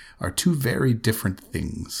are 2 very different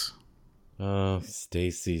things. Oh,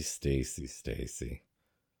 Stacey.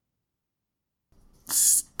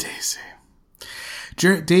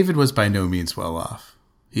 David was by no means well off.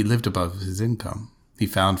 He lived above his income. He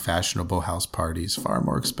found fashionable house parties far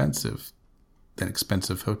more expensive than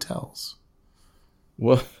expensive hotels.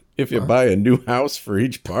 Well, if you buy a new house for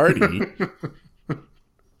each party.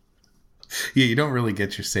 Yeah, you don't really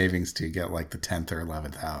get your savings till you get like the 10th or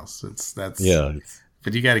 11th house. But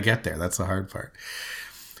you got to get there. That's the hard part.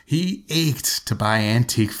 He ached to buy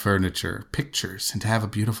antique furniture, pictures, and to have a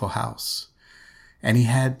beautiful house. And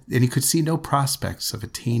he could see no prospects of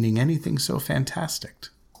attaining anything so fantastic.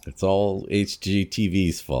 It's all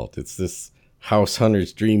HGTV's fault. It's this house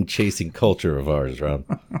hunter's dream chasing culture of ours, Rob.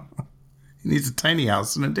 He needs a tiny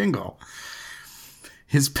house and a dingle.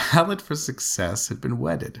 His palate for success had been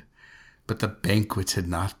whetted, but the banquet had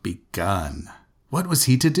not begun. What was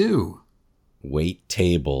he to do? Wait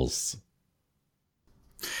tables.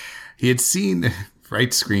 He had seen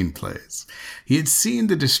write screenplays. He had seen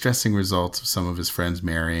the distressing results of some of his friends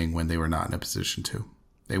marrying when they were not in a position to.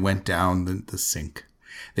 They went down the sink.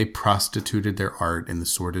 They prostituted their art in the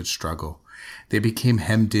sordid struggle. They became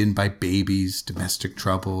hemmed in by babies, domestic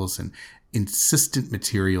troubles, and insistent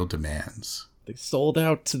material demands. They sold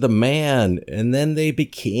out to the man, and then they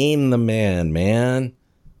became the man.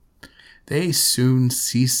 They soon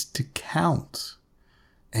ceased to count.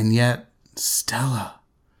 And yet, Stella...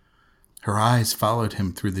 Her eyes followed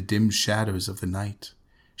him through the dim shadows of the night.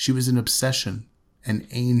 She was an obsession, an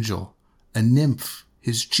angel, a nymph,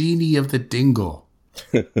 his genie of the dingle.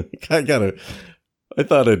 I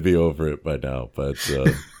thought I'd be over it by now, but still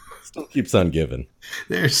keeps on giving.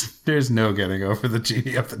 There's no getting over the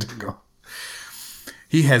genie of the dingle.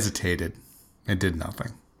 He hesitated and did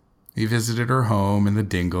nothing. He visited her home and the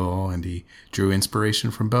dingle, and he drew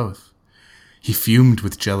inspiration from both. He fumed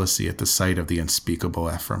with jealousy at the sight of the unspeakable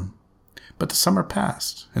Ephraim. But the summer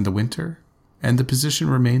passed, and the winter, and the position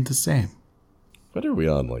remained the same. What are we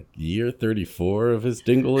on, like year 34 of his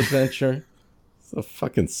dingle adventure? It's a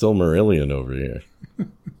fucking Silmarillion over here.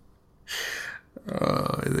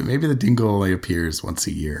 Maybe the dingle only appears once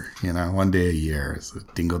a year. One day a year is a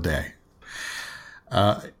dingle day.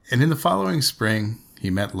 And in the following spring, he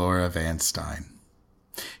met Laura Van Stein.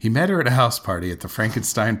 He met her at a house party at the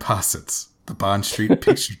Frankenstein Possets, the Bond Street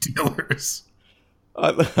picture dealers.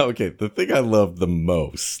 Okay, the thing I love the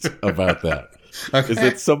most about that is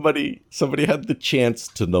that somebody had the chance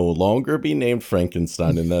to no longer be named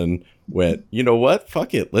Frankenstein and then went, you know what?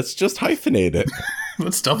 Fuck it. Let's just hyphenate it.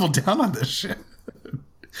 Let's double down on this shit.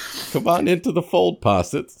 Come on into the fold,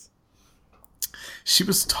 Possets. She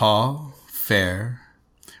was tall, fair,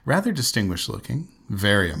 rather distinguished looking,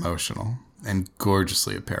 very emotional, and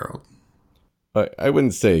gorgeously apparelled. I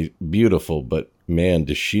wouldn't say beautiful, but man,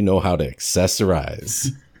 does she know how to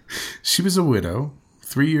accessorize. She was a widow,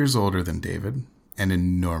 3 years older than David, and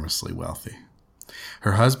enormously wealthy.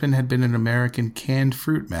 Her husband had been an American canned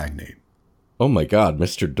fruit magnate. Oh my God,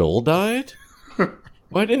 Mr. Dole died?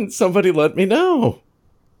 Why didn't somebody let me know?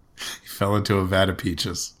 He fell into a vat of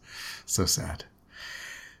peaches. So sad.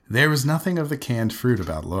 There was nothing of the canned fruit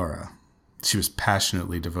about Laura. She was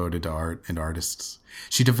passionately devoted to art and artists.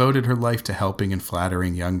 She devoted her life to helping and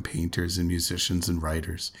flattering young painters and musicians and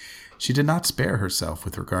writers. She did not spare herself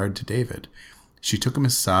with regard to David. She took him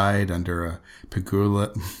aside under a pergola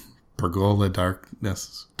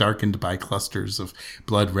darkness, darkened by clusters of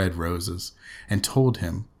blood-red roses, and told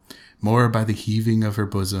him, more by the heaving of her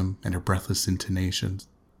bosom and her breathless intonations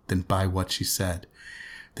than by what she said,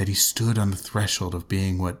 that he stood on the threshold of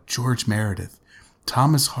being what George Meredith,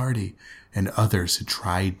 Thomas Hardy, and others had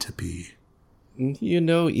tried to be. You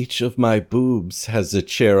know, each of my boobs has a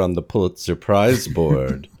chair on the Pulitzer Prize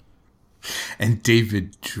board. And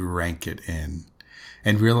David drank it in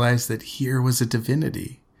and realized that here was a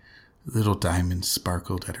divinity. Little diamonds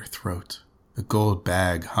sparkled at her throat. A gold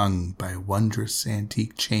bag hung by a wondrous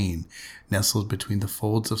antique chain nestled between the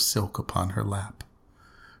folds of silk upon her lap.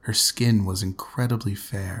 Her skin was incredibly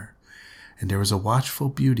fair, and there was a watchful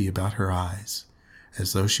beauty about her eyes,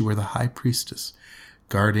 as though she were the high priestess,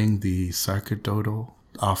 guarding the sacerdotal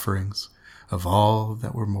offerings of all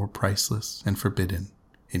that were more priceless and forbidden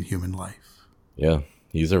in human life. Yeah,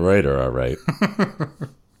 he's a writer, all right.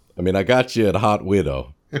 I mean, I got you at Hot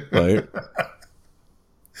Widow, right?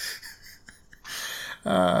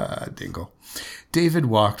 Dingle. David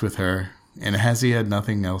walked with her, and as he had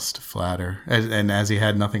nothing else to flatter,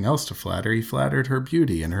 he flattered her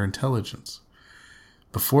beauty and her intelligence.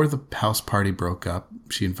 Before the house party broke up,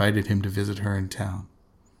 she invited him to visit her in town.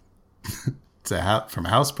 From a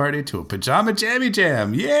house party to a pajama jammy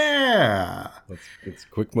jam. Yeah! It's a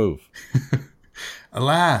quick move.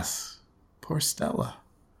 Alas, poor Stella.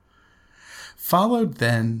 Followed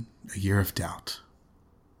then a year of doubt,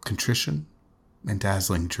 contrition, and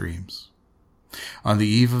dazzling dreams. On the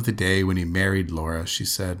eve of the day when he married Laura, she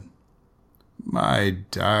said, "My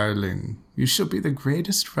darling, you shall be the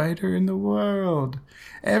greatest writer in the world.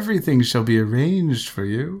 Everything shall be arranged for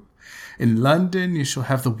you. In London, you shall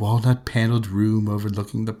have the walnut-paneled room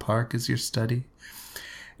overlooking the park as your study.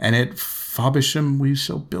 And at Faversham, we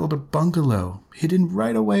shall build a bungalow hidden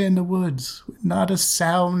right away in the woods, where not a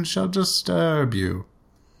sound shall disturb you.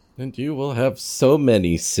 And you will have so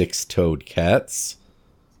many six-toed cats."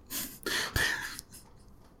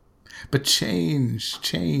 But change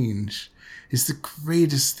is the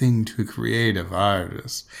greatest thing to a creative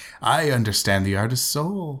artist. I understand the artist's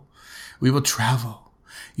soul. We will travel.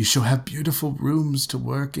 You shall have beautiful rooms to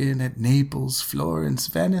work in at Naples, Florence,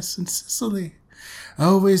 Venice, and Sicily.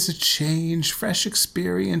 Always a change, fresh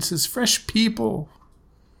experiences, fresh people.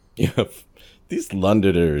 Yeah, these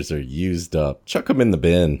Londoners are used up. Chuck them in the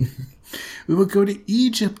bin. We will go to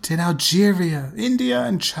Egypt and Algeria, India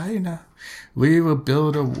and China. We will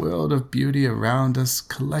build a world of beauty around us,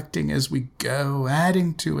 collecting as we go,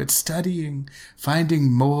 adding to it, studying,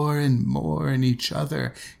 finding more and more in each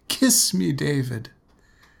other. Kiss me, David.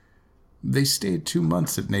 They stayed 2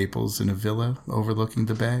 months at Naples in a villa overlooking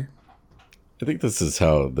the bay. I think this is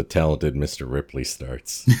how the talented Mr. Ripley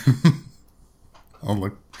starts.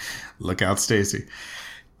 Oh, look out, Stacy.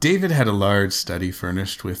 David had a large study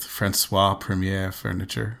furnished with Francois Premier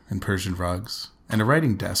furniture and Persian rugs, and a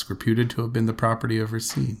writing desk reputed to have been the property of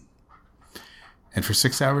Racine. And for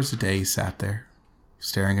 6 hours a day he sat there,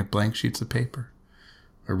 staring at blank sheets of paper,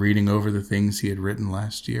 or reading over the things he had written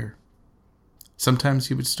last year. Sometimes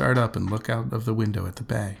he would start up and look out of the window at the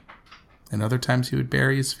bay, and other times he would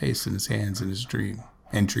bury his face in his hands in his dream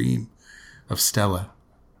of Stella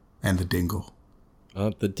and the dingle.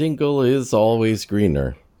 The dingle is always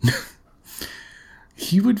greener.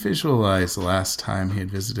 He would visualize the last time he had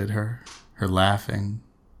visited her laughing,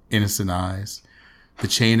 innocent eyes, the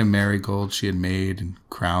chain of marigold she had made and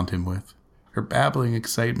crowned him with, her babbling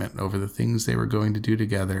excitement over the things they were going to do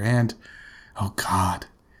together, and, oh God,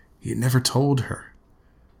 he had never told her.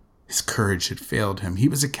 His courage had failed him. He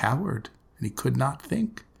was a coward, and he could not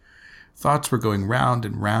think. Thoughts were going round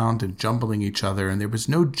and jumbling each other, and there was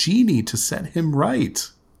no genie to set him right.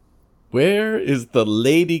 Where is the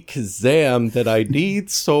Lady Kazam that I need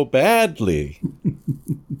so badly?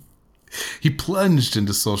 He plunged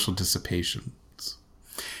into social dissipations.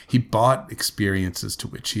 He bought experiences to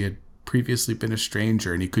which he had previously been a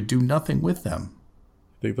stranger, and he could do nothing with them.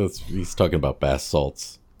 I think he's talking about bath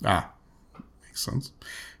salts. Ah, makes sense.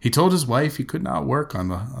 He told his wife he could not work on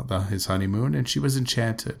his honeymoon, and she was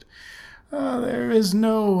enchanted. There is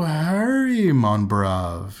no hurry, mon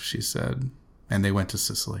brave, she said. And they went to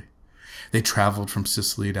Sicily. They traveled from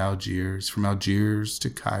Sicily to Algiers, from Algiers to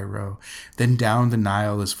Cairo, then down the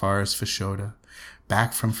Nile as far as Fashoda,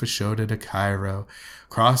 back from Fashoda to Cairo,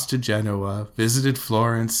 crossed to Genoa, visited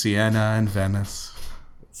Florence, Siena, and Venice.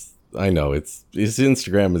 I know, his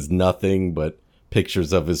Instagram is nothing but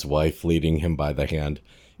pictures of his wife leading him by the hand.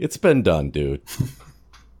 It's been done, dude.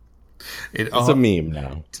 It's a meme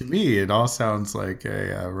now. To me, it all sounds like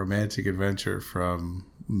a romantic adventure from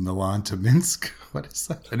Milan to Minsk. What is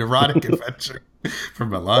that? An erotic adventure from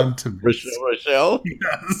Milan to Minsk. Rochelle?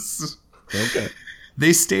 Yes. Okay.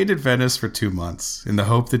 They stayed at Venice for 2 months in the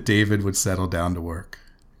hope that David would settle down to work.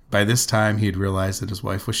 By this time, he had realized that his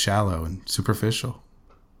wife was shallow and superficial.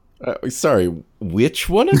 Sorry, which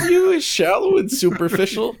one of you is shallow and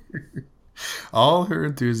superficial? All her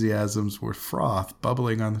enthusiasms were froth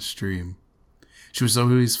bubbling on the stream. She was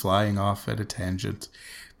always flying off at a tangent,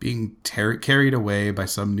 being carried away by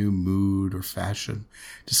some new mood or fashion,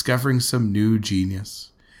 discovering some new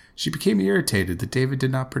genius. She became irritated that David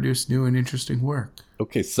did not produce new and interesting work.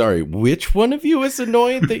 Okay, sorry, which one of you is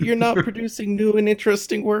annoyed that you're not producing new and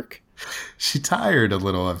interesting work? She tired a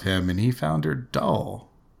little of him, and he found her dull,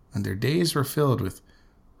 and their days were filled with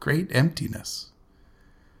great emptiness.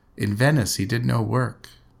 In Venice, he did no work,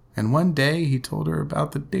 and one day he told her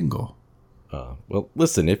about the dingle. Well,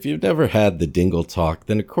 listen, if you've never had the dingle talk,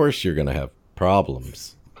 then of course you're going to have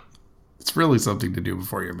problems. It's really something to do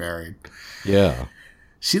before you're married. Yeah.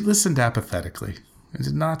 She listened apathetically and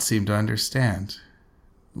did not seem to understand.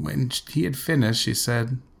 When he had finished, she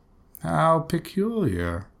said, "How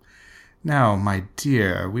peculiar. Now, my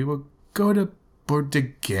dear, we will go to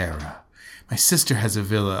Bordighera. My sister has a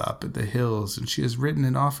villa up in the hills, and she has written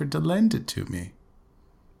and offered to lend it to me.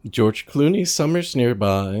 George Clooney summers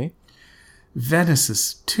nearby. Venice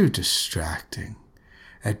is too distracting.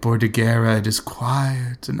 At Bordighera it is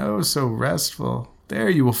quiet and oh so restful. There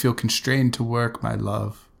you will feel constrained to work, my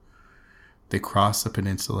love." They crossed the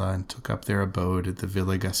peninsula and took up their abode at the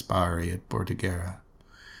Villa Gaspari at Bordighera.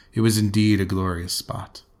 It was indeed a glorious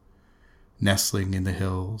spot. Nestling in the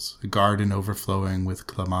hills, a garden overflowing with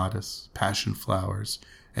clematis, passion flowers,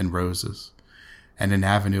 and roses, and an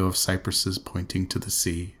avenue of cypresses pointing to the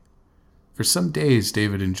sea. For some days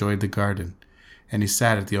David enjoyed the garden, and he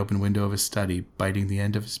sat at the open window of his study, biting the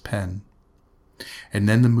end of his pen. And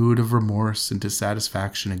then the mood of remorse and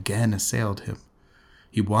dissatisfaction again assailed him.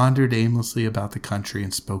 He wandered aimlessly about the country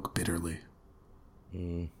and spoke bitterly.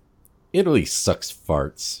 Italy sucks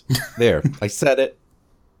farts. There, I said it.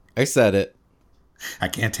 I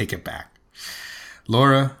can't take it back.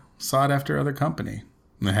 Laura sought after other company,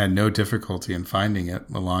 and had no difficulty in finding it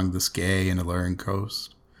along this gay and alluring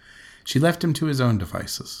coast. She left him to his own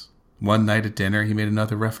devices. One night at dinner, he made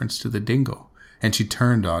another reference to the dingle, and she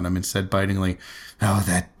turned on him and said bitingly, "Oh,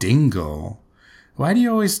 that dingle. Why do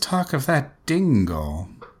you always talk of that dingle?"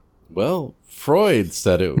 Well, Freud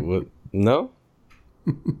said it would... No?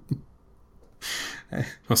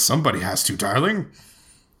 Well, somebody has to, darling.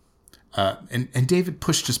 And David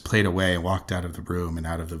pushed his plate away and walked out of the room and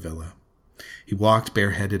out of the villa. He walked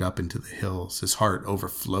bareheaded up into the hills. His heart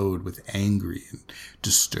overflowed with angry and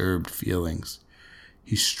disturbed feelings.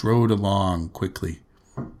 He strode along quickly,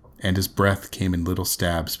 and his breath came in little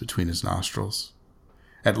stabs between his nostrils.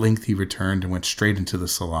 At length he returned and went straight into the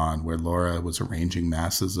salon, where Laura was arranging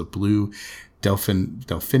masses of blue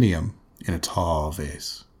delphinium in a tall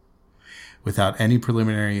vase. Without any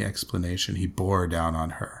preliminary explanation, he bore down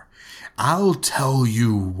on her. "I'll tell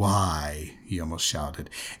you why," he almost shouted.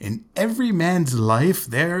 "In every man's life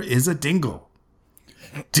there is a dingle.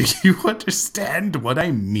 Do you understand what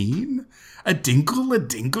I mean? A dingle, a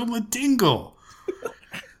dingle, a dingle.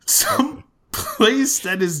 Some place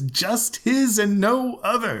that is just his and no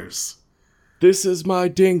others." This is my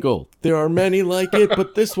dingle. There are many like it,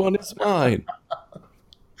 but this one is mine.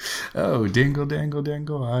 Oh, dingle, dangle,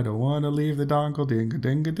 dangle. I don't want to leave the dongle. Dingle,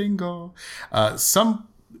 dingle, dingle.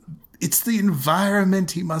 It's the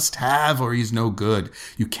environment he must have or he's no good.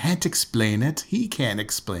 You can't explain it. He can't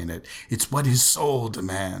explain it. It's what his soul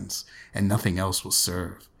demands, and nothing else will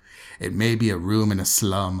serve. It may be a room in a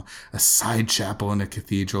slum, a side chapel in a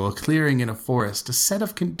cathedral, a clearing in a forest, a set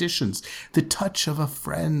of conditions, the touch of a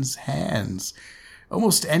friend's hands.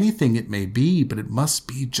 Almost anything it may be, but it must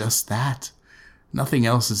be just that. Nothing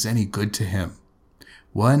else is any good to him.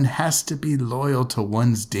 One has to be loyal to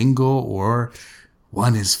one's dingle or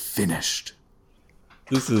one is finished.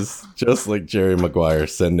 This is just like Jerry Maguire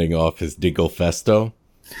sending off his Dingle Festo.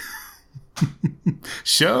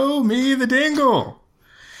 Show me the dingle.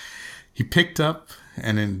 He picked up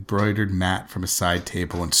an embroidered mat from a side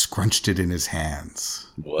table and scrunched it in his hands.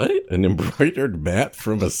 What? An embroidered mat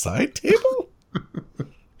from a side table?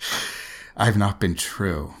 I've not been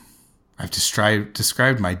true. I've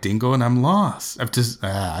described my dingle and I'm lost. I've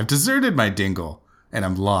deserted my dingle and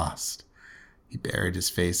I'm lost. He buried his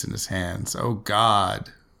face in his hands. Oh,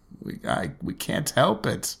 God, we can't help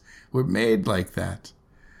it. We're made like that.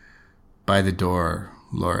 By the door,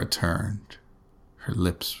 Laura turned. Her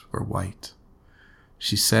lips were white.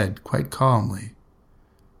 She said quite calmly,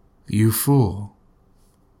 "You fool."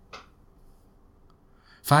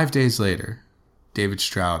 5 days later, David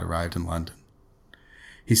Stroud arrived in London.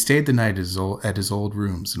 He stayed the night at his old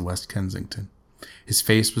rooms in West Kensington. His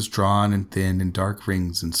face was drawn and thin, and dark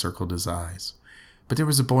rings encircled his eyes. But there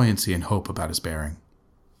was a buoyancy and hope about his bearing.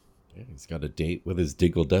 Yeah, he's got a date with his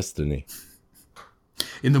Dingle destiny.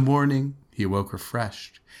 In the morning, he awoke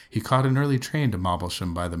refreshed. He caught an early train to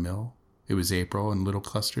Maublesham by the mill. It was April, and little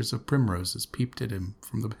clusters of primroses peeped at him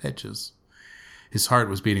from the hedges. His heart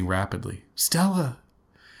was beating rapidly. Stella!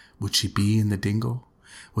 Would she be in the dingle?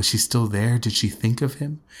 Was she still there? Did she think of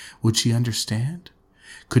him? Would she understand?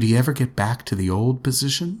 Could he ever get back to the old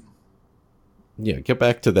position? Yeah, get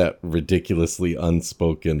back to that ridiculously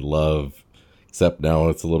unspoken love, except now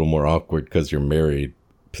it's a little more awkward because you're married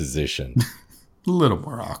position. A little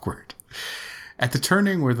more awkward. At the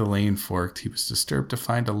turning where the lane forked, he was disturbed to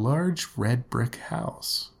find a large red brick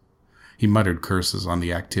house. He muttered curses on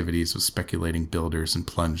the activities of speculating builders and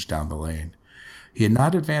plunged down the lane. He had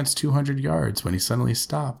not advanced 200 yards when he suddenly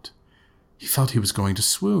stopped. He felt he was going to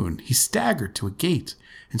swoon. He staggered to a gate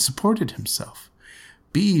and supported himself.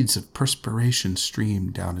 Beads of perspiration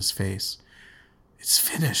streamed down his face. "It's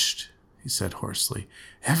finished," he said hoarsely.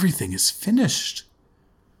 "Everything is finished."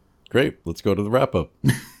 Great, let's go to the wrap-up.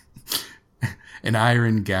 An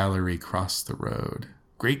iron gallery crossed the road.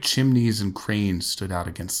 Great chimneys and cranes stood out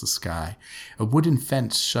against the sky. A wooden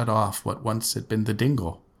fence shut off what once had been the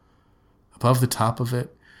dingle. Above the top of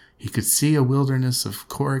it, he could see a wilderness of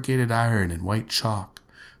corrugated iron and white chalk,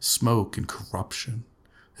 smoke and corruption.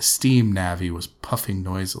 A steam navvy was puffing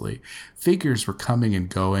noisily. Figures were coming and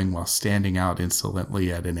going while standing out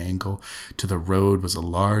insolently at an angle to the road was a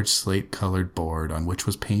large slate-colored board on which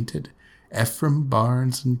was painted Ephraim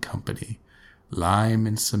Barnes and Company, Lime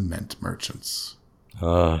and Cement Merchants.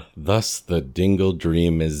 Thus the Dingle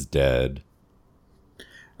dream is dead.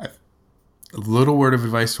 A little word of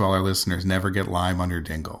advice to all our listeners: never get lime on your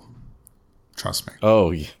dingle. Trust me.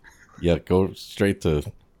 Oh, yeah. Go straight to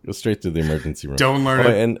the emergency room. Don't learn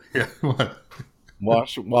it. And yeah, what?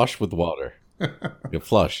 wash with water. Get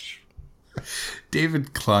flushed.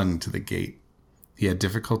 David clung to the gate. He had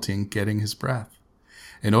difficulty in getting his breath.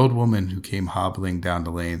 An old woman who came hobbling down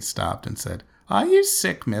the lane stopped and said, "Are you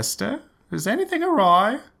sick, mister? Is anything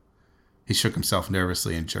awry?" He shook himself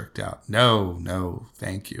nervously and jerked out, No,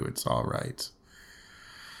 thank you, it's all right."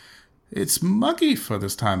 "It's muggy for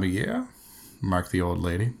this time of year," remarked the old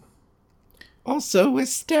lady. Also, we're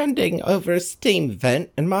standing over a steam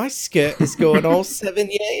vent and my skirt is going all 7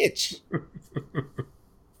 years.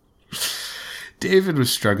 David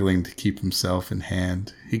was struggling to keep himself in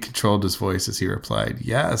hand. He controlled his voice as he replied,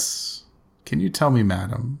 "Yes. Can you tell me,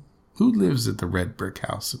 madam, who lives at the red brick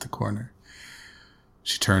house at the corner?"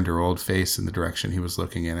 She turned her old face in the direction he was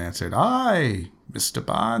looking and answered, "Aye, Mr.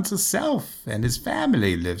 Barnes himself and his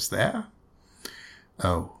family lives there."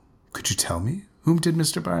 "Oh, could you tell me? Whom did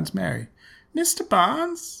Mr. Barnes marry?" "Mr.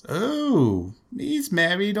 Barnes? Oh, he's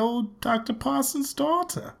married old Dr. Parsons'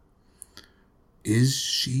 daughter." "Is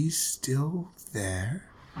she still there?"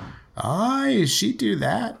 "Aye, she do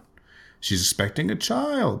that. She's expecting a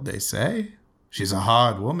child, they say. She's a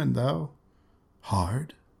hard woman, though."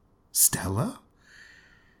 "Hard? Stella?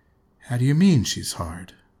 How do you mean she's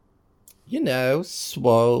hard?" You know,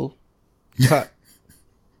 swole, cut,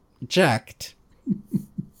 jacked.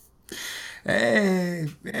 Hey,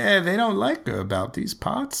 they don't like her about these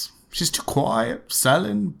parts. She's too quiet,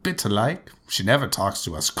 sullen, bitter-like. She never talks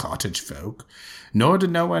to us cottage folk, nor to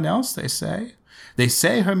no one else, they say. They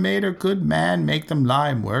say her maid or good man make them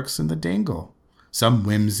lime works in the dingle. Some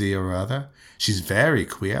whimsy or other. She's very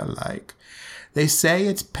queer-like. They say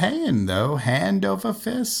it's paying, though, hand over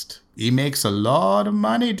fist. He makes a lot of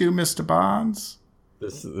money, do Mr. Barnes.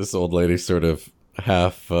 This old lady sort of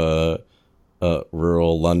half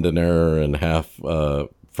rural Londoner and half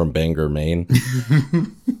from Bangor, Maine.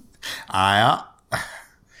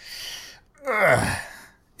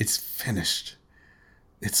 It's finished.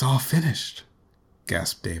 It's all finished,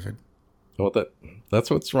 gasped David. Well, that's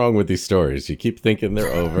what's wrong with these stories. You keep thinking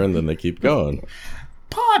they're over, and then they keep going.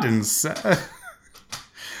 Pardon, sir.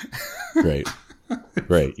 Great.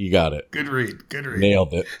 You got it. Good read.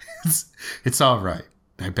 Nailed it. It's all right.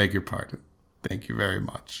 I beg your pardon. Thank you very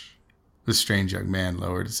much. The strange young man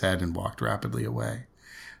lowered his head and walked rapidly away.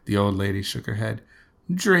 The old lady shook her head.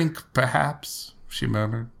 Drink, perhaps, she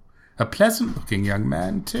murmured. A pleasant-looking young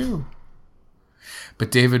man, too.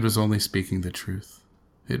 But David was only speaking the truth.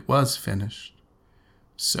 It was finished.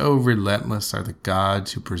 So relentless are the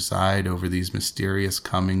gods who preside over these mysterious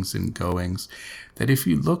comings and goings that if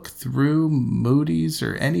you look through Moody's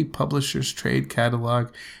or any publisher's trade catalog,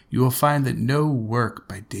 you will find that no work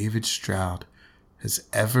by David Stroud has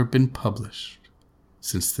ever been published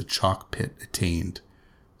since the chalk pit attained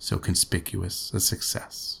so conspicuous a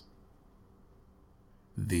success.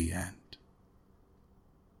 The end.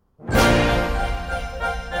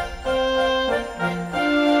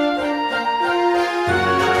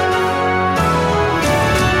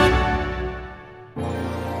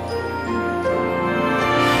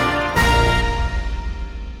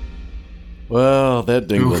 Well, that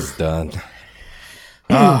dingle's done.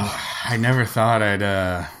 Oh, I never thought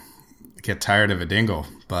I'd get tired of a dingle,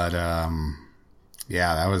 but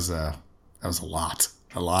yeah, that was a lot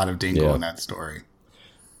of dingle in that story.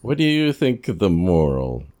 What do you think the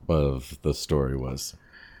moral of the story was?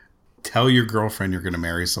 Tell your girlfriend you're going to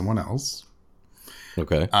marry someone else.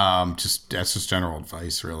 Okay. That's just general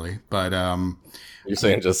advice, really. But you're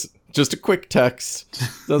saying just a quick text.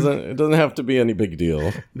 It doesn't have to be any big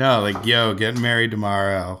deal. No, like, yo, getting married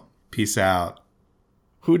tomorrow. Peace out.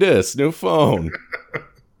 Who dis? New phone.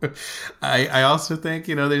 I also think,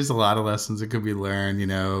 there's a lot of lessons that could be learned.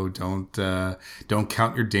 Don't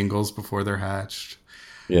count your dingles before they're hatched.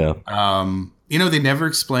 Yeah. They never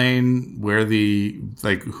explain where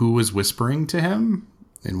who was whispering to him,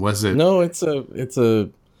 and was it? No, it's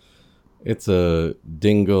a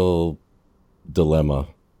dingle dilemma.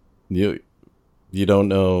 You don't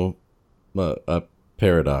know a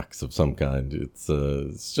paradox of some kind.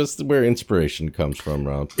 It's just where inspiration comes from,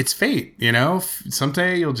 Rob. It's fate,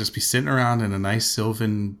 Someday you'll just be sitting around in a nice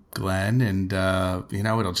sylvan glen, and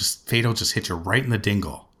fate will just hit you right in the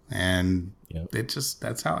dingle, and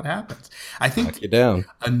that's how it happens. I think knock you down.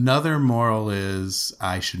 Another moral is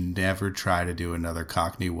I should never try to do another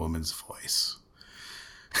Cockney woman's voice.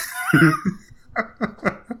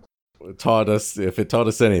 If it taught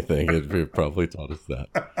us anything, it probably taught us that.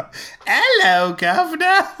 Hello,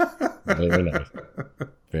 Governor.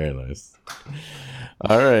 Very nice.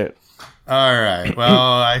 All right.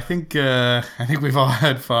 Well, I think we've all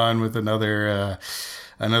had fun with another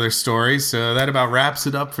story. So that about wraps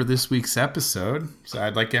it up for this week's episode. So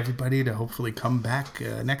I'd like everybody to hopefully come back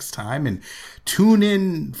next time and tune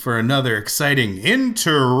in for another exciting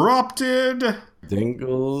Interrupted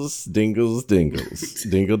Dingles, dingle, dingle.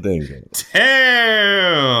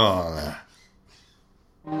 Tale.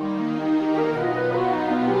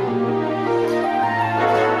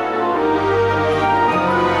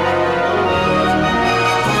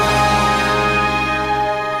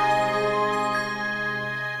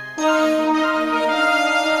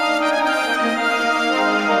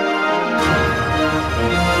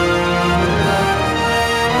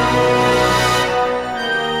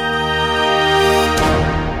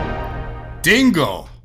 Dingle.